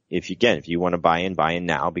 And if you want to buy in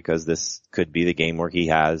now, because this could be the game where he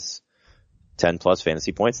has 10 plus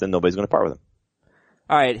fantasy points, then nobody's going to part with him.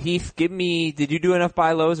 All right, Heath, did you do enough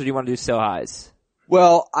buy lows or do you want to do sell highs?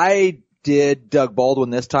 Well, I did Doug Baldwin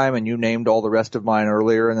this time, and you named all the rest of mine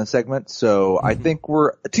earlier in the segment. So I think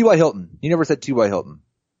we're T.Y. Hilton. You never said T.Y. Hilton.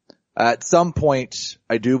 At some point,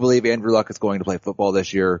 I do believe Andrew Luck is going to play football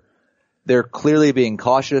this year. They're clearly being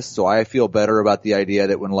cautious, so I feel better about the idea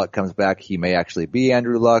that when Luck comes back, he may actually be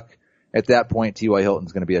Andrew Luck. At that point, T.Y.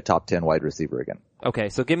 Hilton's going to be a top 10 wide receiver again. Okay,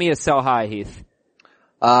 so give me a sell high, Heath.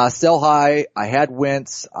 Sell high, I had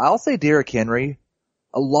Wentz. I'll say Derrick Henry.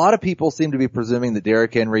 A lot of people seem to be presuming that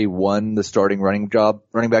Derrick Henry won the starting running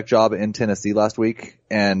back job in Tennessee last week,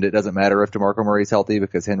 and it doesn't matter if DeMarco Murray's healthy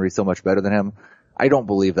because Henry's so much better than him. I don't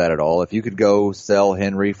believe that at all. If you could go sell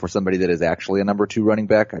Henry for somebody that is actually a number 2 running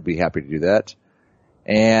back, I'd be happy to do that.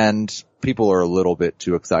 And people are a little bit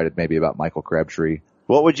too excited maybe about Michael Crabtree.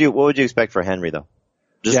 What would you expect for Henry though?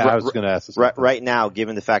 I was going to ask this. Right now,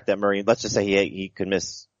 given the fact that Murray, let's just say he could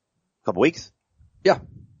miss a couple weeks. Yeah.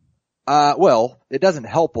 Well, it doesn't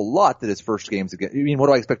help a lot that his first game's again. You mean, what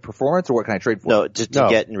do I expect, performance, or what can I trade for? No, just to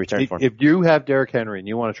get in return for him. If you have Derrick Henry and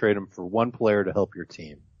you want to trade him for one player to help your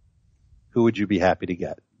team, who would you be happy to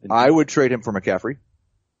get? I would trade him for McCaffrey,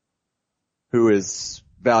 whose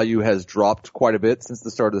value has dropped quite a bit since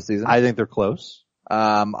the start of the season. I think they're close.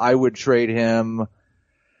 I would trade him.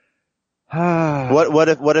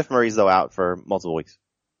 What if Murray's though out for multiple weeks?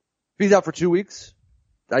 If he's out for 2 weeks,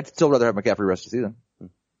 I'd still rather have McCaffrey rest of the season.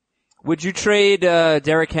 Would you trade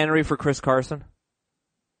Derrick Henry for Chris Carson?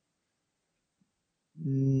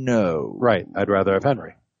 No. Right. I'd rather have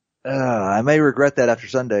Henry. I may regret that after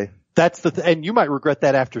Sunday. That's and you might regret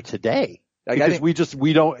that after today. Because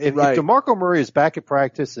we don't, if DeMarco Murray is back at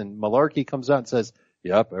practice and Malarkey comes out and says,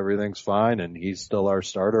 yep, everything's fine and he's still our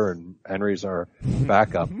starter and Henry's our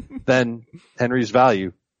backup, then Henry's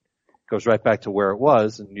value goes right back to where it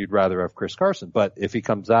was and you'd rather have Chris Carson. But if he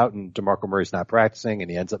comes out and DeMarco Murray's not practicing and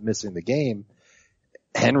he ends up missing the game,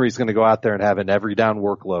 Henry's going to go out there and have an every down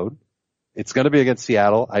workload. It's going to be against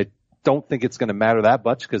Seattle. I don't think it's going to matter that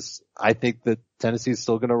much because I think that Tennessee's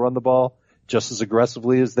still going to run the ball just as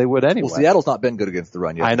aggressively as they would anyway. Well, Seattle's not been good against the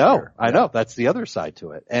run yet. I know. That's the other side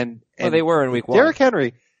to it. And they were in week 1. Derrick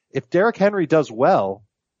Henry, if Derrick Henry does well,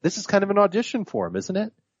 this is kind of an audition for him, isn't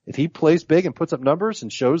it? If he plays big and puts up numbers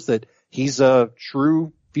and shows that he's a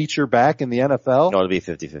true feature back in the NFL. No, it'll be a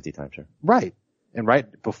 50-50 time, sure. Right. And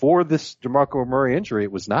right before this DeMarco Murray injury,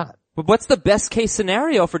 it was not. But what's the best case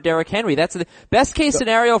scenario for Derrick Henry? That's the best case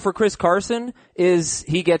scenario for Chris Carson is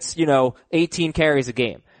he gets, 18 carries a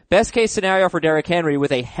game. Best case scenario for Derrick Henry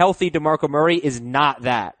with a healthy DeMarco Murray is not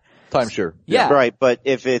that. Timeshare. Yeah. Right, but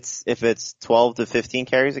if it's 12 to 15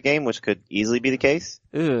 carries a game, which could easily be the case,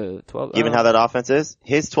 12, given how that offense is,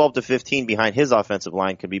 his 12 to 15 behind his offensive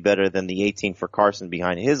line could be better than the 18 for Carson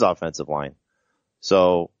behind his offensive line.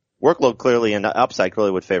 So workload clearly and upside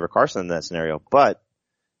clearly would favor Carson in that scenario, but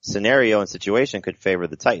scenario and situation could favor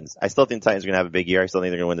the Titans. I still think the Titans are going to have a big year. I still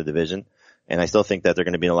think they're going to win the division, and I still think that they're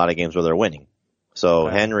going to be in a lot of games where they're winning. So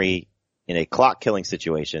Henry, in a clock-killing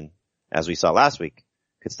situation, as we saw last week,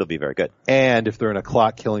 could still be very good. And if they're in a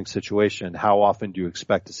clock-killing situation, how often do you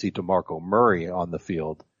expect to see DeMarco Murray on the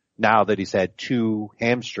field now that he's had 2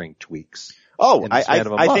 hamstring tweaks? Oh,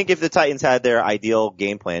 I think if the Titans had their ideal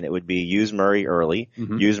game plan, it would be use Murray early,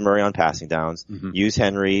 use Murray on passing downs, use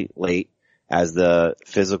Henry late as the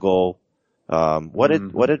physical, what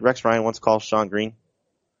did Rex Ryan once call Sean Green?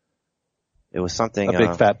 It was something. A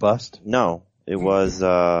big fat bust? No, it was,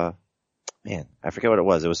 man, I forget what it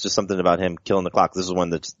was. It was just something about him killing the clock. This is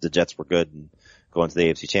when the Jets were good and going to the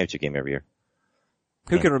AFC Championship game every year.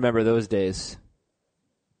 Who can remember those days?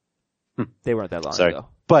 They weren't that long ago.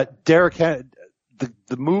 But the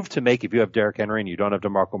move to make if you have Derrick Henry and you don't have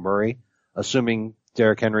DeMarco Murray, assuming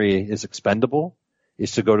Derrick Henry is expendable,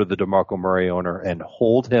 is to go to the DeMarco Murray owner and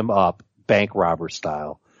hold him up bank robber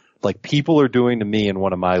style, like people are doing to me in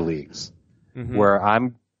one of my leagues, where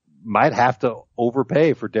might have to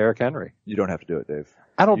overpay for Derrick Henry. You don't have to do it, Dave.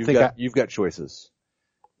 You've got choices.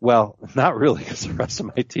 Well, not really, because the rest of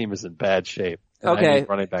my team is in bad shape. Okay,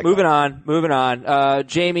 moving on.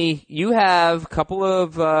 Jamie, you have a couple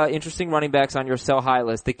of interesting running backs on your sell high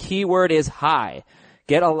list. The key word is high.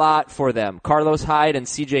 Get a lot for them. Carlos Hyde and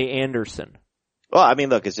CJ Anderson. Well, I mean,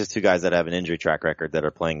 look, it's just 2 guys that have an injury track record that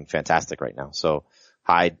are playing fantastic right now. So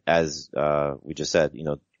Hyde, as we just said,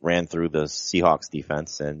 ran through the Seahawks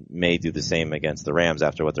defense and may do the same against the Rams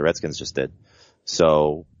after what the Redskins just did.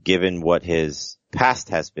 So given what his past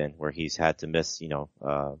has been, where he's had to miss,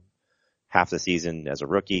 half the season as a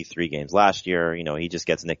rookie, 3 games last year, he just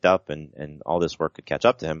gets nicked up and all this work could catch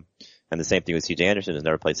up to him. And the same thing with CJ Anderson, has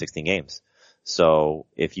never played 16 games. So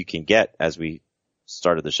if you can get, as we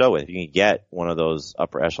started the show with, if you can get one of those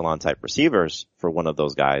upper echelon type receivers for one of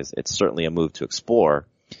those guys, it's certainly a move to explore,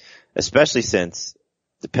 especially since,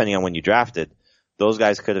 depending on when you drafted, those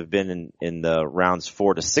guys could have been in the rounds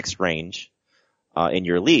 4 to 6 range, in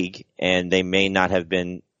your league, and they may not have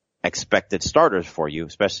been expected starters for you,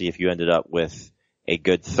 especially if you ended up with a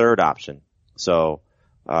good third option. So,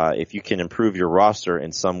 if you can improve your roster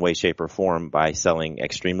in some way, shape, or form by selling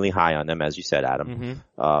extremely high on them, as you said, Adam,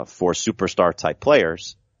 for superstar type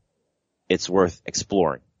players, it's worth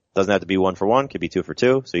exploring. Doesn't have to be 1 for 1, could be 2 for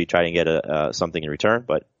 2, so you try and get something in return,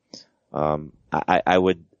 but, I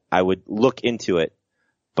would look into it,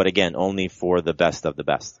 but again, only for the best of the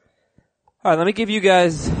best. All right, let me give you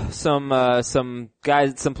guys some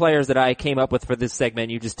players that I came up with for this segment.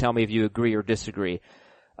 You just tell me if you agree or disagree.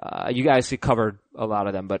 You guys covered a lot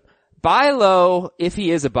of them, but buy low, if he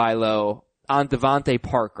is a buy low, on Devontae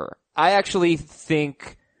Parker. I actually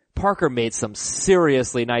think Parker made some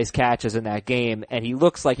seriously nice catches in that game, and he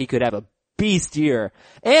looks like he could have a beast year.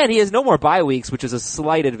 And he has no more bye weeks, which is a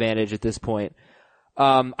slight advantage at this point.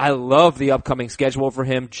 I love the upcoming schedule for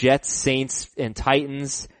him. Jets, Saints, and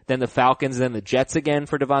Titans, then the Falcons, then the Jets again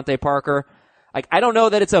for Devontae Parker. I don't know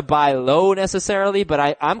that it's a buy low necessarily,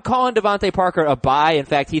 but I'm calling Devontae Parker a buy. In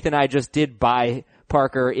fact, Heath and I just did buy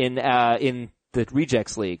Parker in the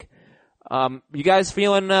Rejects League. You guys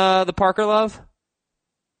feeling, the Parker love?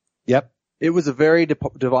 Yep. It was a very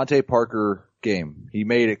Devontae Parker game. He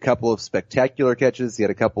made a couple of spectacular catches. He had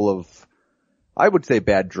a couple of, I would say,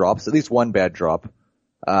 bad drops, at least one bad drop.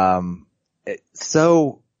 It's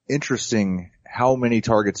so interesting how many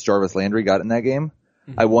targets Jarvis Landry got in that game.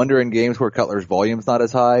 I wonder in games where Cutler's volume's not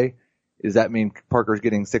as high, does that mean Parker's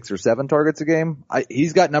getting 6 or 7 targets a game?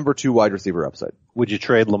 He's got number 2 wide receiver upside. Would you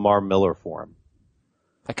trade Lamar Miller for him?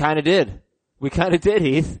 I kinda did. We kinda did,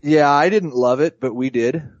 Heath. Yeah, I didn't love it, but we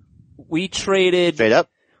did. We traded. Straight up?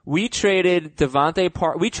 We traded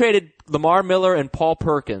we traded Lamar Miller and Paul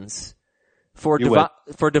Perkins for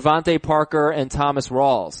Devontae Parker and Thomas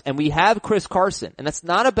Rawls. And we have Chris Carson. And that's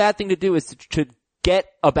not a bad thing to do, is to get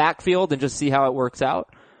a backfield and just see how it works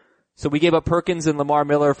out. So we gave up Perkins and Lamar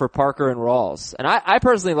Miller for Parker and Rawls. And I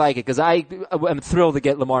personally like it because I am thrilled to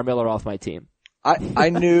get Lamar Miller off my team. I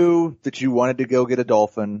knew that you wanted to go get a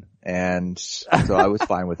Dolphin, and so I was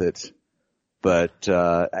fine with it. But,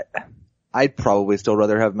 I'd probably still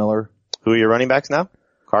rather have Miller. Who are your running backs now?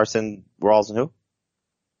 Carson, Rawls, and who?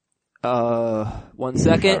 1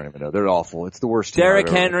 second. I don't even know. They're awful. It's the worst team. Derrick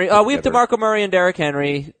Henry. We have DeMarco Murray and Derrick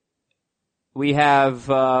Henry. We have,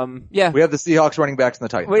 We have the Seahawks running backs and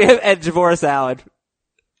the Titans. We have Ed Javoris Allen.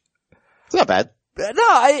 It's not bad.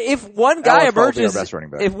 No, if one guy emerges, our best running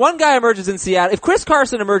back. if one guy emerges in Seattle, if Chris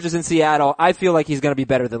Carson emerges in Seattle, I feel like he's going to be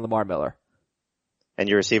better than Lamar Miller. And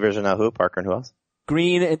your receivers are now who? Parker and who else?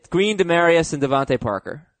 Green, Demarius, and Devontae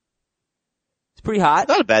Parker. It's pretty hot.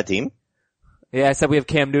 Not a bad team. Yeah, I said we have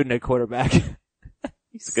Cam Newton at quarterback.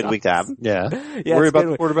 It's a good week to have. Yeah. Yeah, Worry it's about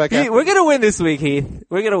good. the quarterback. We're gonna win this week, Heath.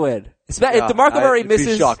 We're gonna win. If DeMarco Murray it'd be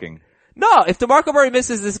misses, shocking. no, if DeMarco Murray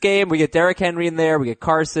misses this game, we get Derrick Henry in there, we get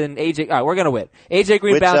Carson, AJ. All right, we're gonna win. AJ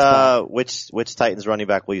Green bounce back. Which Titans running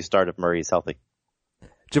back will you start if Murray is healthy?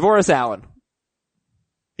 Javoris Allen.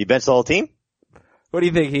 You bench the whole team? What do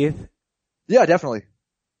you think, Heath? Yeah, definitely.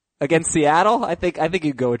 Against Seattle, I think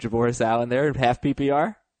you'd go with Javoris Allen there in half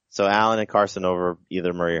PPR. So Allen and Carson over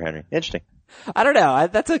either Murray or Henry. Interesting. I don't know.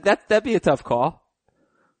 That'd be a tough call.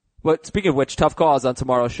 But speaking of which, tough calls on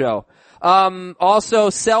tomorrow's show. Also,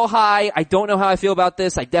 sell high. I don't know how I feel about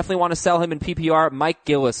this. I definitely want to sell him in PPR. Mike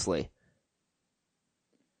Gillislee.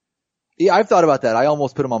 Yeah, I've thought about that. I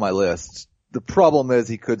almost put him on my list. The problem is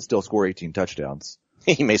he could still score 18 touchdowns.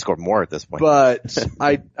 He may score more at this point. But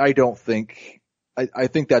I don't think, I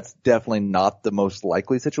think that's definitely not the most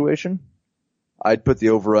likely situation. I'd put the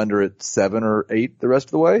over-under at 7 or 8 the rest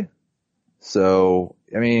of the way. So,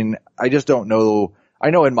 I mean, I just don't know. I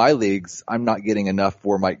know in my leagues, I'm not getting enough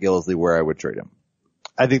for Mike Gillislee where I would trade him.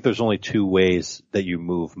 I think there's only two ways that you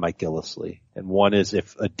move Mike Gillislee. And one is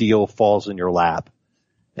if a deal falls in your lap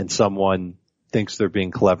and someone thinks they're being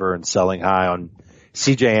clever and selling high on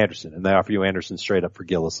CJ Anderson and they offer you Anderson straight up for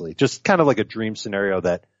Gillislee. Just kind of like a dream scenario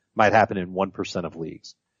that might happen in 1% of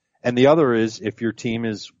leagues. And the other is if your team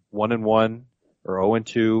is 1-1 or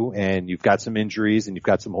 0-2 and you've got some injuries and you've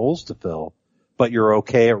got some holes to fill, but you're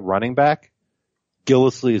okay at running back,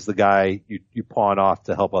 Gillislee is the guy you pawn off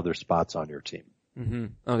to help other spots on your team.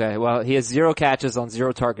 Mm-hmm. Okay. Well, he has 0 catches on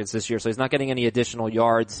 0 targets this year, so he's not getting any additional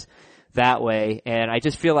yards that way. And I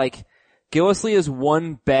just feel like Gillislee is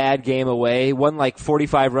one bad game away, one like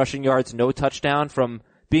 45 rushing yards, no touchdown from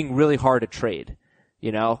being really hard to trade.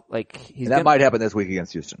 You know, like that might happen this week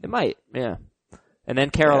against Houston. It might, yeah. And then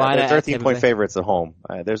Carolina. They're 13-point favorites at home.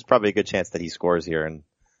 There's probably a good chance that he scores here in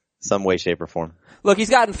some way, shape, or form. Look, he's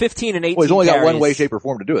gotten 15 and 18 Well, he's only carries. got one way, shape, or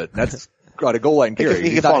form to do it. That's got a goal line carry.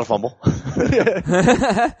 He can fall on a fumble.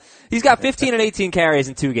 He's got 15 and 18 carries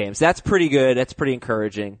in 2 games. That's pretty good. That's pretty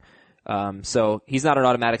encouraging. So he's not an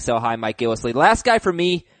automatic sell high, Mike Gillislee. Last guy for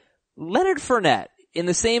me, Leonard Fournette. In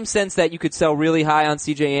the same sense that you could sell really high on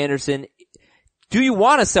CJ Anderson. Do you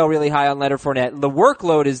want to sell really high on Leonard Fournette? The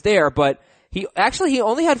workload is there, but he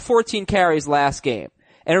only had 14 carries last game.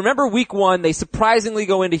 And remember week 1, they surprisingly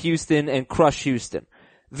go into Houston and crush Houston.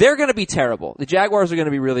 They're gonna be terrible. The Jaguars are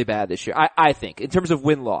gonna be really bad this year, I think, in terms of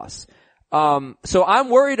win-loss. So I'm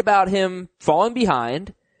worried about him falling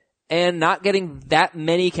behind and not getting that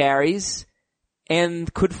many carries.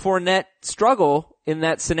 And could Fournette struggle in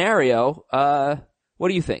that scenario? What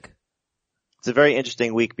do you think? It's a very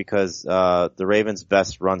interesting week because the Ravens'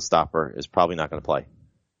 best run stopper is probably not going to play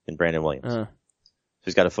in Brandon Williams.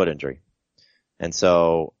 He's got a foot injury. And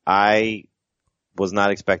so I was not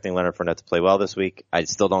expecting Leonard Fournette to play well this week. I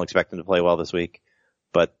still don't expect him to play well this week.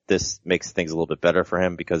 But this makes things a little bit better for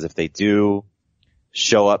him because if they do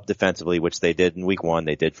show up defensively, which they did in week 1,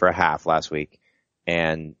 they did for a half last week,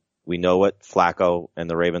 and we know what Flacco and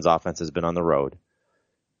the Ravens offense has been on the road.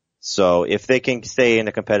 So if they can stay in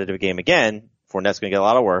a competitive game again, Fournette's going to get a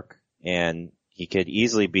lot of work, and he could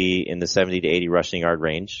easily be in the 70 to 80 rushing yard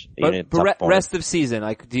range. But rest of season,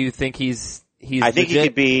 like, do you think he's I think legit? he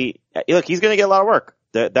could be, look, he's going to get a lot of work.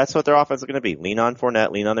 That's what their offense is going to be. Lean on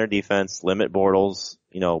Fournette, lean on their defense, limit Bortles,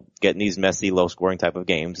 get in these messy, low scoring type of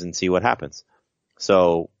games and see what happens.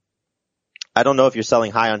 So I don't know if you're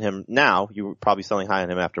selling high on him now. You were probably selling high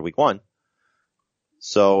on him after week 1.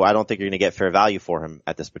 So I don't think you're going to get fair value for him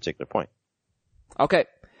at this particular point. Okay.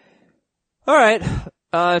 All right.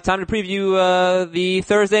 Time to preview the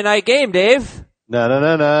Thursday night game, Dave.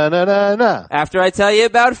 No. After I tell you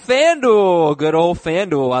about FanDuel. Good old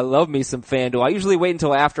FanDuel. I love me some FanDuel. I usually wait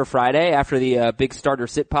until after Friday, after the Big Starter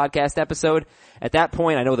Sit podcast episode. At that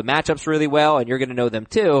point, I know the matchups really well, and you're going to know them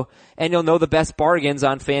too. And you'll know the best bargains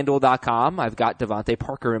on FanDuel.com. I've got Devontae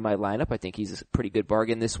Parker in my lineup. I think he's a pretty good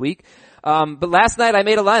bargain this week. But last night I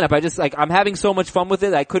made a lineup. I'm having so much fun with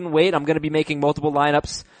it. I couldn't wait. I'm going to be making multiple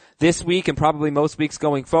lineups this week and probably most weeks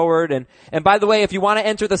going forward. And by the way, if you want to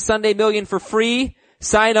enter the Sunday Million for free,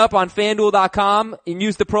 sign up on FanDuel.com and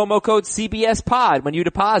use the promo code CBSPod when you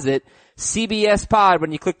deposit. CBSPod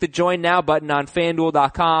when you click the Join Now button on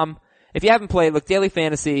FanDuel.com. If you haven't played, look, Daily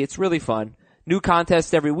Fantasy, it's really fun. New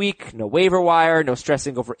contests every week, no waiver wire, no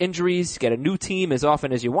stressing over injuries. Get a new team as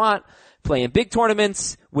often as you want. Play in big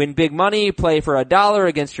tournaments, win big money, play for $1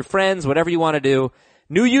 against your friends, whatever you want to do.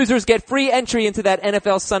 New users get free entry into that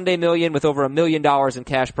NFL Sunday Million with over $1 million in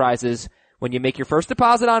cash prizes when you make your first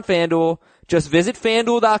deposit on FanDuel. Just visit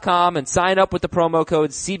FanDuel.com and sign up with the promo code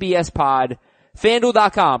CBSPod.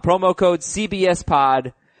 FanDuel.com, promo code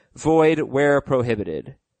CBSPod, void where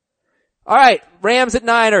prohibited. Alright, Rams at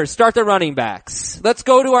Niners, start the running backs. Let's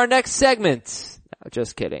go to our next segment. No,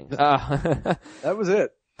 just kidding. That was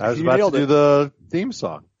it. I was You about to nailed do it. the theme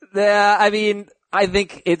song. Yeah, I mean, I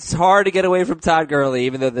think it's hard to get away from Todd Gurley,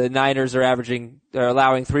 even though the Niners are allowing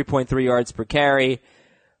 3.3 yards per carry.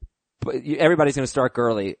 But everybody's going to start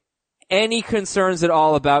Gurley. Any concerns at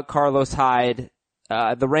all about Carlos Hyde?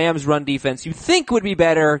 The Rams' run defense you think would be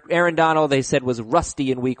better. Aaron Donald, they said, was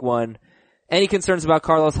rusty in week 1. Any concerns about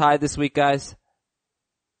Carlos Hyde this week, guys?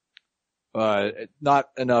 Not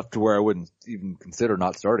enough to where I wouldn't even consider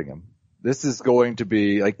not starting him. This is going to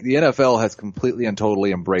be, like, the NFL has completely and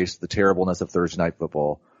totally embraced the terribleness of Thursday Night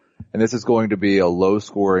Football. And this is going to be a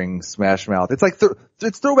low-scoring smash mouth. It's like,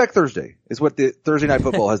 it's Throwback Thursday is what the Thursday Night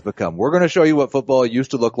Football has become. We're going to show you what football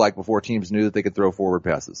used to look like before teams knew that they could throw forward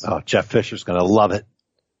passes. Oh, Jeff Fisher's gonna love it.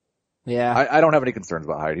 Yeah. I don't have any concerns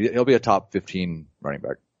about Hyde. He'll be a top 15 running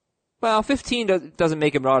back. Well, 15 doesn't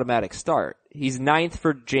make him an automatic start. He's 9th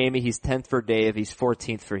for Jamie, he's 10th for Dave, he's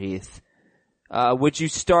 14th for Heath. Would you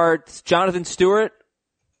start Jonathan Stewart,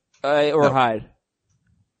 or No. Hyde?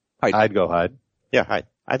 I'd go Hyde. Yeah,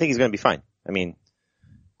 I think he's going to be fine. I mean,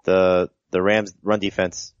 the Rams run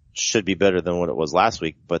defense should be better than what it was last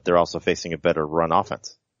week, but they're also facing a better run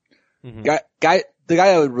offense. Mm-hmm. The guy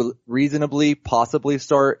I would reasonably possibly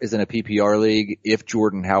start is in a PPR league. If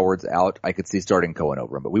Jordan Howard's out, I could see starting Cohen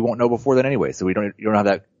over him, but we won't know before then anyway, so you don't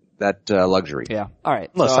have that luxury. Yeah. All right.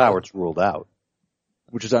 Unless So, Howard's ruled out.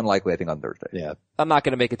 Which is unlikely, I think, on Thursday. Yeah. I'm not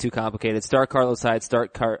going to make it too complicated. Start Carlos Hyde,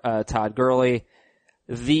 start Todd Gurley.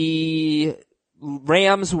 The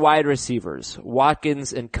Rams wide receivers,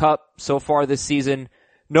 Watkins and Kupp, so far this season,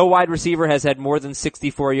 no wide receiver has had more than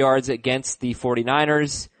 64 yards against the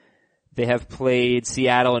 49ers. They have played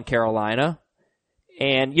Seattle and Carolina.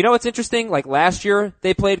 And you know what's interesting? Like last year,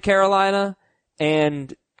 they played Carolina,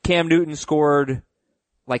 and Cam Newton scored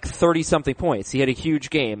like 30-something points. He had a huge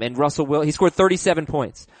game. And he scored 37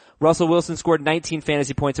 points. Russell Wilson scored 19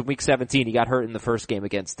 fantasy points in week 17. He got hurt in the first game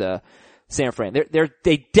against San Fran.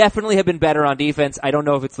 They definitely have been better on defense. I don't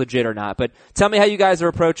know if it's legit or not, but tell me how you guys are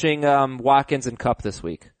approaching Watkins and Kupp this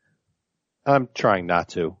week. I'm trying not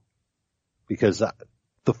to, because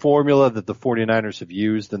the formula that the 49ers have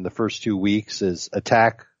used in the first 2 weeks is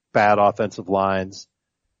attack bad offensive lines,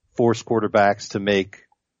 force quarterbacks to make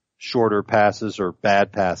shorter passes or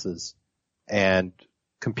bad passes, and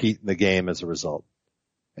compete in the game as a result.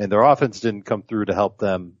 And their offense didn't come through to help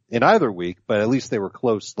them in either week, but at least they were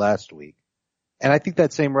close last week. And I think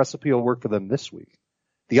that same recipe will work for them this week.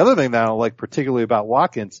 The other thing that I don't like particularly about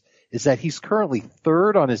Watkins is that he's currently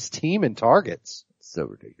 3rd on his team in targets. So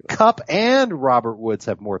ridiculous. Kupp and Robert Woods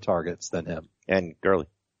have more targets than him. And Gurley.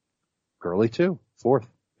 Gurley too, 4th,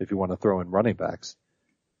 if you want to throw in running backs.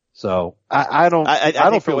 So I don't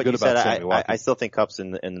think feel what good you about said, Sammy Watkins. I still think Kupp's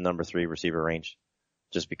in the number 3 receiver range,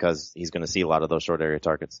 just because he's going to see a lot of those short area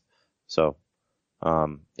targets. So,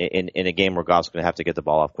 in a game where Goff's going to have to get the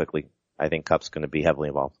ball off quickly, I think Kupp's going to be heavily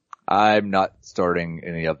involved. I'm not starting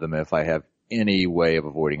any of them if I have any way of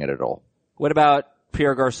avoiding it at all. What about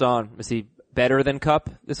Pierre Garçon? Is he better than Kupp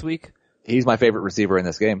this week? He's my favorite receiver in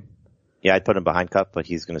this game. Yeah, I'd put him behind Kupp, but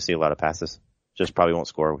he's going to see a lot of passes. Just probably won't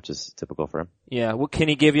score, which is typical for him. Yeah. Well, can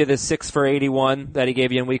he give you the 6 for 81 that he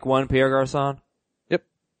gave you in week 1, Pierre Garçon? Yep.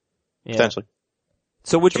 Yeah. Potentially.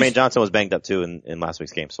 So would Jermaine you, Johnson was banged up too in last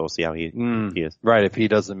week's game, so we'll see how he is. Right, if he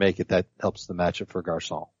doesn't make it, that helps the matchup for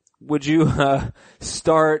Garçon. would you,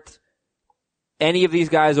 start any of these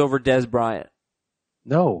guys over Dez Bryant?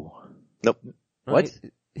 No. Nope. What?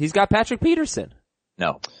 He's got Patrick Peterson.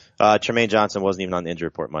 No. Jermaine Johnson wasn't even on the injury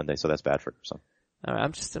report Monday, so that's bad for some. All right,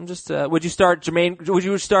 I'm just, would you start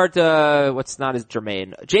what's not as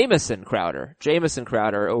Jermaine? Jamison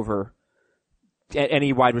Crowder over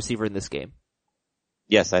any wide receiver in this game?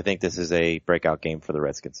 Yes, I think this is a breakout game for the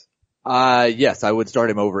Redskins. Yes, I would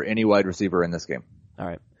start him over any wide receiver in this game. All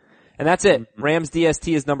right. And that's it. Rams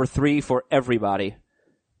DST is number 3 for everybody.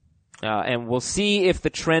 And we'll see if the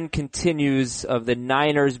trend continues of the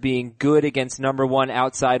Niners being good against number 1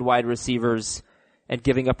 outside wide receivers and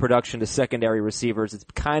giving up production to secondary receivers. It's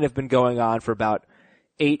kind of been going on for about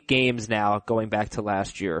 8 games now, going back to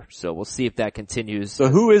last year. So we'll see if that continues. So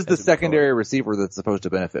who is the secondary receiver that's supposed to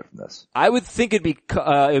benefit from this? I would think it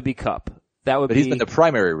would be Kupp. That would But be. he's been the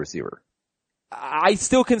primary receiver. I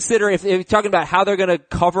still consider if you're talking about how they're going to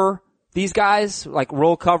cover these guys, like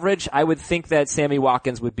roll coverage, I would think that Sammy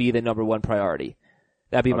Watkins would be the number 1 priority.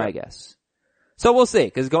 That'd be my guess. So we'll see,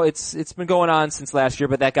 cause it's been going on since last year,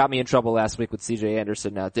 but that got me in trouble last week with CJ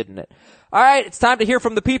Anderson now, didn't it? Alright, it's time to hear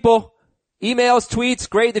from the people. Emails, tweets,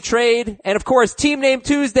 grade the trade, and of course, Team Name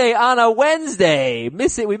Tuesday on a Wednesday.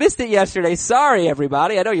 We missed it yesterday. Sorry,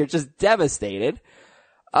 everybody. I know you're just devastated.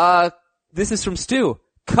 This is from Stu.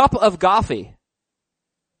 Cup of Coffee.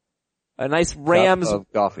 A nice Rams Cup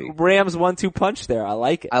of coffee. Rams 1-2 punch there. I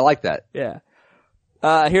like it. I like that. Yeah.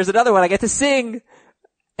 Here's another one I get to sing.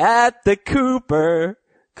 At the Cooper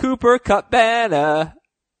Cabana.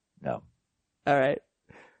 No. All right.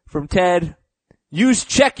 From Ted. Use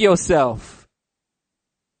check yourself.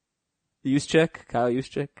 Use check? Kyle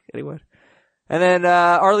Juszczyk? Anyone? And then,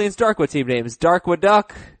 Arlene's Darkwa team names. Darkwa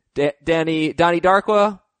Duck, Donnie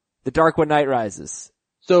Darkwa, the Darkwa Night Rises.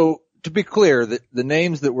 So, to be clear, the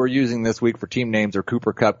names that we're using this week for team names are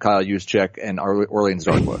Cooper Kupp, Kyle Juszczyk, and Orleans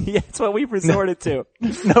Darkwa. Yeah, that's what we've resorted to.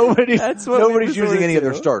 Nobody's using any of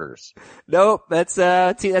their starters. Nope, that's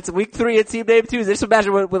week 3 at Team Name Tuesday. Just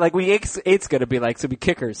imagine what like week 8's gonna be like. It's gonna be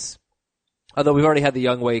kickers. Although we've already had the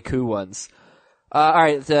Young Wei Koo ones.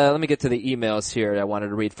 Alright, let me get to the emails here I wanted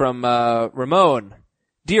to read. From, Ramon.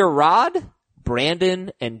 Dear Rod,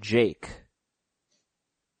 Brandon, and Jake.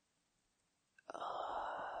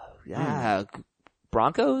 Yeah,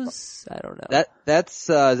 Broncos? I don't know. That's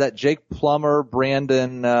is that Jake Plummer,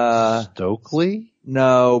 Brandon, Stokely?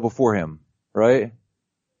 No, before him, right?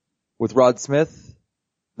 With Rod Smith?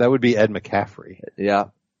 That would be Ed McCaffrey. Yeah.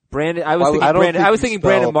 Brandon, I was thinking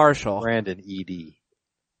Brandon Marshall. Brandon E.D.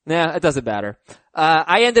 Nah, it doesn't matter.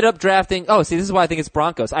 I ended up drafting, this is why I think it's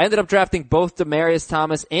Broncos. I ended up drafting both Demaryius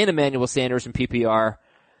Thomas and Emmanuel Sanders in PPR.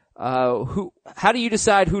 How do you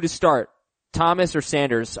decide who to start? Thomas or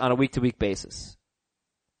Sanders on a week-to-week basis?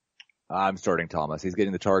 I'm starting Thomas. He's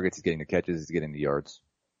getting the targets, he's getting the catches, he's getting the yards.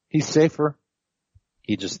 He's safer.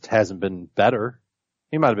 He just hasn't been better.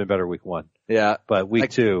 He might have been better week 1. Yeah. But week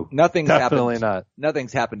 2, nothing's definitely happened. not.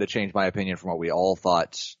 Nothing's happened to change my opinion from what we all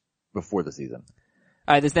thought before the season.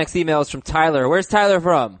 Alright, this next email is from Tyler. Where's Tyler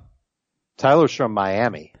from? Tyler's from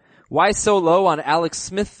Miami. Why so low on Alex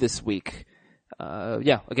Smith this week?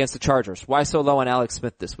 Against the Chargers. Why so low on Alex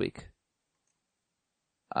Smith this week?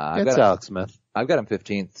 It's Alex Smith. I've got him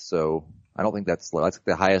 15th, so I don't think that's low. That's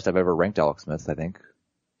the highest I've ever ranked Alex Smith, I think.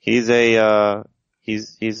 He's a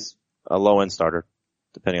low end starter,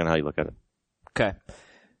 depending on how you look at it. Okay.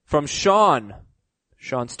 From Sean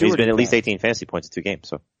Stewart. He's been at least 18 fantasy points in 2 games,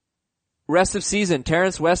 so. Rest of season,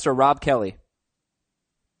 Terrence West or Rob Kelly?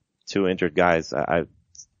 2 injured guys. I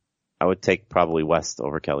would take probably West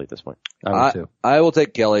over Kelly at this point. I would too. I will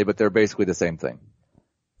take Kelly, but they're basically the same thing.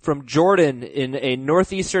 From Jordan in a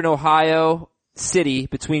northeastern Ohio city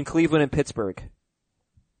between Cleveland and Pittsburgh.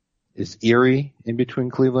 Is Erie in between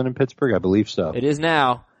Cleveland and Pittsburgh? I believe so. It is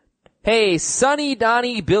now. Hey, Sonny,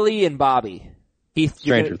 Donnie, Billy, and Bobby. Heath,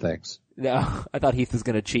 Stranger Things. No, I thought Heath was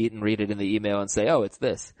gonna cheat and read it in the email and say, it's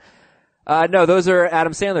this. No, those are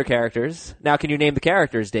Adam Sandler characters. Now can you name the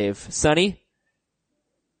characters, Dave? Sonny?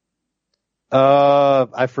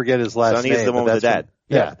 I forget his last name. Sonny is the one with the dad.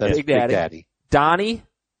 Yeah, that's Big Daddy. Donnie?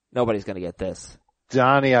 Nobody's gonna get this.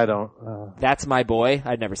 Donnie, I don't. That's My Boy.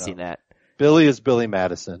 I'd never seen that. Billy is Billy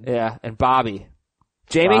Madison. Yeah, and Bobby.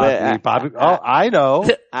 Jamie? Bobby. I know.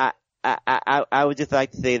 I would just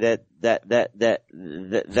like to say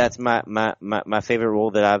that's my favorite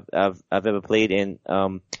role that I've ever played in.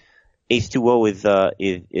 H2O is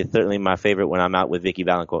certainly my favorite when I'm out with Vicky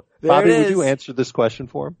Valancourt. Bobby, would you answer this question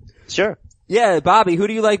for him? Sure. Yeah, Bobby, who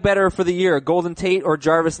do you like better for the year? Golden Tate or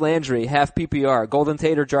Jarvis Landry? Half PPR. Golden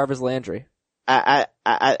Tate or Jarvis Landry? I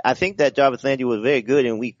think that Jarvis Landry was very good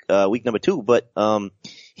in week number 2, but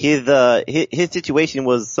his situation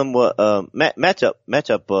was somewhat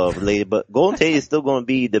matchup related. But Golden Tate is still going to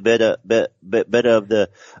be the better of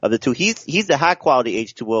the two. He's the high quality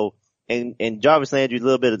H2O, and Jarvis Landry is a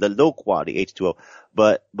little bit of the low quality H2O.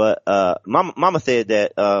 But Mama said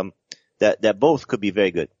that both could be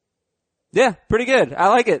very good. Yeah, pretty good. I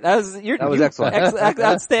like it. That was excellent.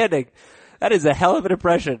 Outstanding. That is a hell of an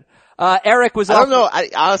impression. Eric was I don't know.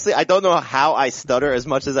 Honestly, I don't know how I stutter as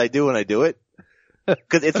much as I do when I do it.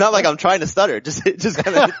 Cause it's not like I'm trying to stutter. It just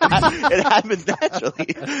kind of, it happens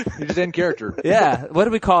naturally. You're just in character. Yeah. What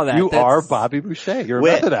do we call that? You are Bobby Boucher. You're a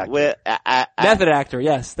method actor. Method actor.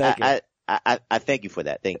 Yes. Thank you. I thank you for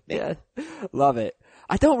that. Thank you. Love it.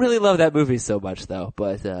 I don't really love that movie so much though,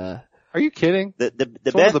 but, are you kidding? It's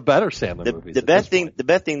best, one of the better Sandler movies. The best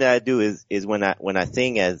thing that I do is when I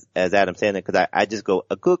sing as Adam Sandler, cause I just go,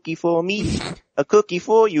 a cookie for me, a cookie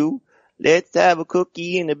for you. Let's have a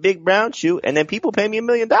cookie in a big brown shoe, and then people pay me $1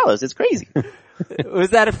 million. It's crazy. Was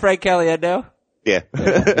that a Frank Caliendo? Yeah.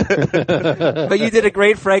 But you did a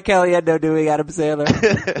great Frank Caliendo doing Adam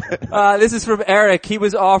Sandler. This is from Eric. He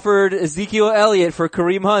was offered Ezekiel Elliott for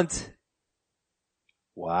Kareem Hunt.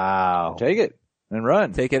 Wow. Take it and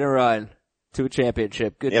run. Take it and run to a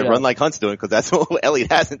championship. Good job. Run like Hunt's doing because that's what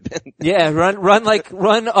Elliott hasn't been. Yeah, run unlike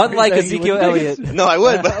saying you Ezekiel would Elliott. No, I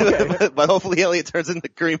would, but hopefully Elliott turns into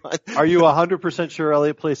Kareem Hunt. Are you 100% sure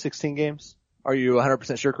Elliott plays 16 games? Are you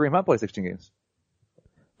 100% sure Kareem Hunt plays 16 games?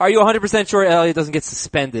 Are you 100% sure Elliott doesn't get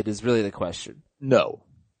suspended is really the question. No.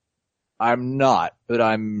 I'm not, but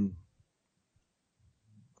I'm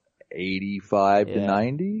 85 to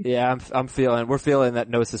 90. Yeah, we're feeling that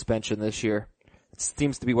no suspension this year. It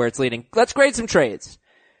seems to be where it's leading. Let's grade some trades.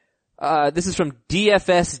 This is from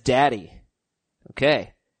DFS Daddy.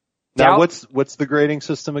 Okay. Now what's the grading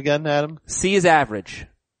system again, Adam? C is average.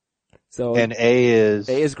 So And A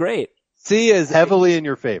is great. C is heavily in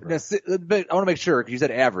your favor. No, C, but I want to make sure because you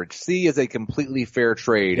said average. C is a completely fair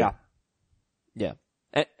trade. Yeah.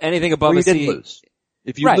 Anything above Where a you C. didn't lose.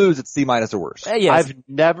 If you Right. lose, it's C minus or worse. Yes. I've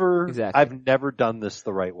never Exactly. done this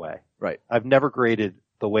the right way. Right. I've never graded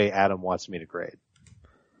the way Adam wants me to grade.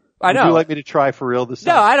 I know. Would you like me to try for real this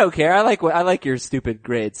time? No, I don't care. I like your stupid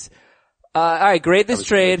grades. Alright, grade this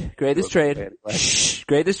trade. Grade this trade. Shh.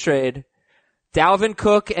 Grade this trade. Dalvin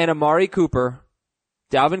Cook and Amari Cooper.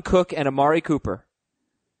 For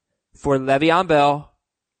Le'Veon Bell,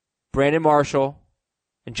 Brandon Marshall,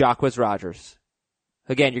 and Jacquizz Rodgers.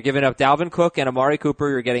 Again, you're giving up Dalvin Cook and Amari Cooper.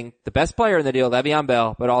 You're getting the best player in the deal, Le'Veon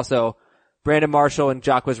Bell, but also Brandon Marshall and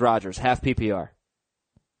Jacquizz Rodgers, half PPR.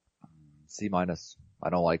 C minus. I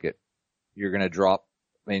don't like it. You're going to drop.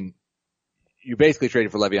 I mean, you basically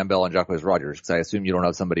traded for Le'Veon Bell and Jacquizz Rodgers because I assume you don't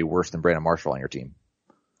have somebody worse than Brandon Marshall on your team.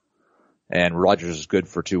 And Rodgers is good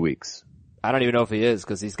for 2 weeks. I don't even know if he is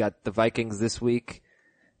because he's got the Vikings this week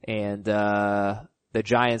and the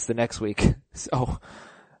Giants the next week. So,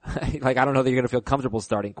 I don't know that you're going to feel comfortable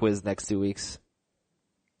starting Quiz next 2 weeks.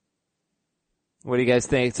 What do you guys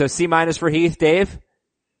think? So C minus for Heath, Dave?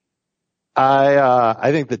 I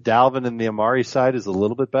think the Dalvin and the Amari side is a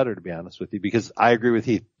little bit better, to be honest with you, because I agree with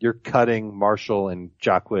Heath. You're cutting Marshall and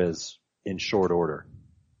Jacquizz in short order.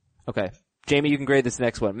 Okay. Jamie, you can grade this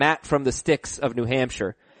next one. Matt from the Sticks of New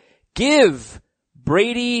Hampshire. Give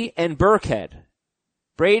Brady and Burkhead.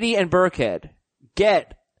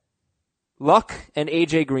 Get Luck and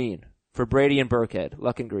AJ Green for Brady and Burkhead.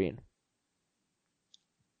 Luck and Green.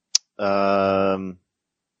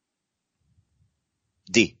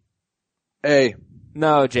 D. A.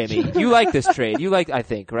 No, Jamie. You like this trade. I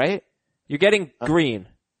think, right? You're getting Green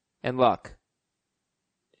and Luck.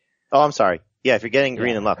 Oh, I'm sorry. Yeah, if you're getting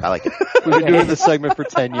Green and Luck, I like it. We've been doing this segment for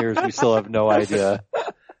 10 years. We still have no idea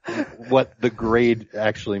what the grade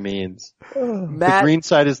actually means. Matt, The green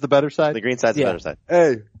side is the better side? The green side's the Yeah. better side.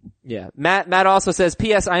 A. Yeah. Matt also says,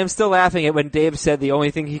 P.S. I am still laughing at when Dave said the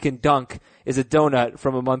only thing he can dunk is a donut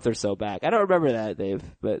from a month or so back. I don't remember that, Dave,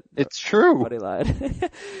 but It's true. but he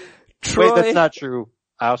lied. Troy. Wait, that's not true.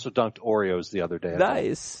 I also dunked Oreos the other day.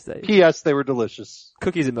 Nice. P.S. They were delicious.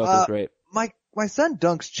 Cookies and milk is great. My son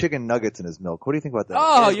dunks chicken nuggets in his milk. What do you think about that?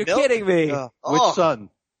 Oh, His you're milk? kidding me. Which son?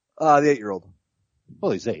 The 8-year-old.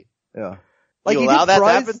 Well, he's 8. Yeah. You he allow did that to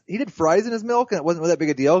fries, happen? He did fries in his milk and it wasn't that big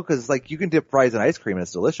a deal because you can dip fries in ice cream and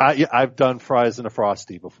it's delicious. I've done fries in a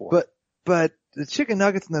Frosty before. But the chicken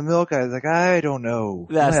nuggets in the milk, I was like, I don't know.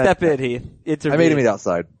 Yeah, step in, Heath. I made him eat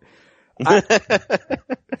outside. All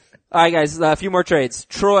right, guys, a few more trades.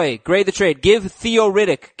 Troy, grade the trade. Give Theo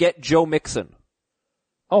Riddick, get Joe Mixon.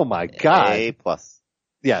 Oh my God. A plus.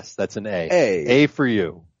 Yes, that's an A. A. A for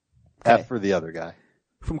you. Okay. F for the other guy.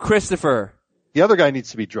 From Christopher, The other guy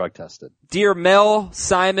needs to be drug tested. dear Mel,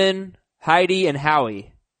 Simon, Heidi, and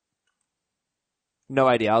Howie. No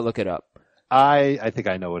idea. I'll look it up. I think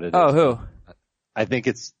I know what it is. Oh, who? I think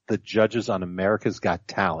it's the judges on America's Got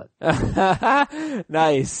Talent.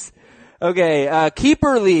 Nice. Okay,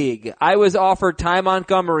 Keeper League. I was offered Ty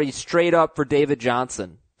Montgomery straight up for David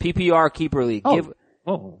Johnson. PPR Keeper League.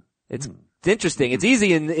 It's interesting. It's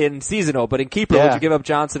easy in seasonal, but in Keeper, would you give up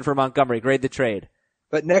Johnson for Montgomery? Grade the trade.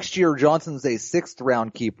 But next year, Johnson's a 6th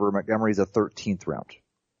round keeper. Montgomery's a 13th round.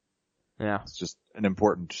 Yeah. It's just an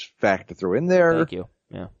important fact to throw in there. Thank you.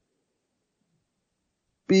 Yeah.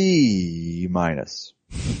 B minus.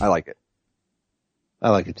 I like it. I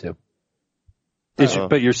like it too.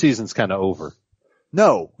 But your season's kind of over.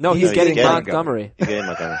 No, he's getting getting Montgomery. You get him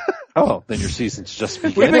Montgomery. Oh, then your season's just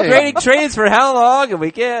We've beginning. been grading trades for how long and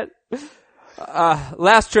we can't.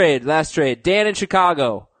 Last trade. Dan in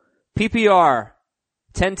Chicago. PPR.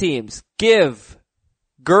 10 teams. Give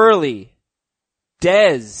Gurley,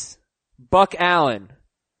 Dez, Buck Allen.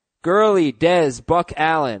 Gurley, Dez, Buck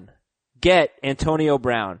Allen. Get Antonio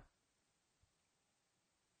Brown.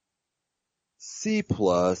 C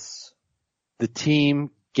plus. The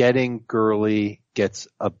team getting Gurley gets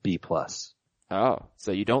a B plus. Oh,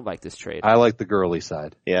 so you don't like this trade? I like the girly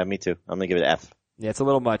side. Yeah, me too. I'm gonna give it an F. Yeah, it's a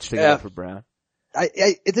little much to get F. up for Brown.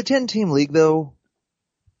 It's a 10-team league though.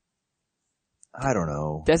 I don't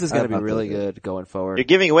know. Des is going to be I'm not really so good going forward. You're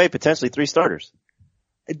giving away potentially 3 starters.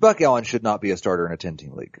 Buck Allen should not be a starter in a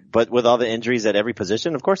 10-team league. But with all the injuries at every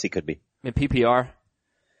position, of course he could be. In PPR.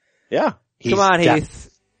 Yeah. Come on,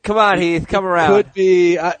 Heath. Come on, Heath. Come around. Could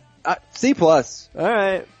be C+. All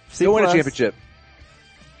right. C+. He'll win a championship.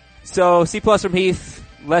 So C+ from Heath.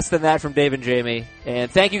 Less than that from Dave and Jamie.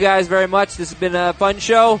 And thank you guys very much. This has been a fun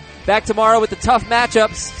show. Back tomorrow with the tough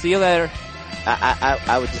matchups. See you later.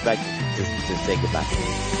 I would just like to say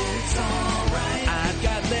goodbye.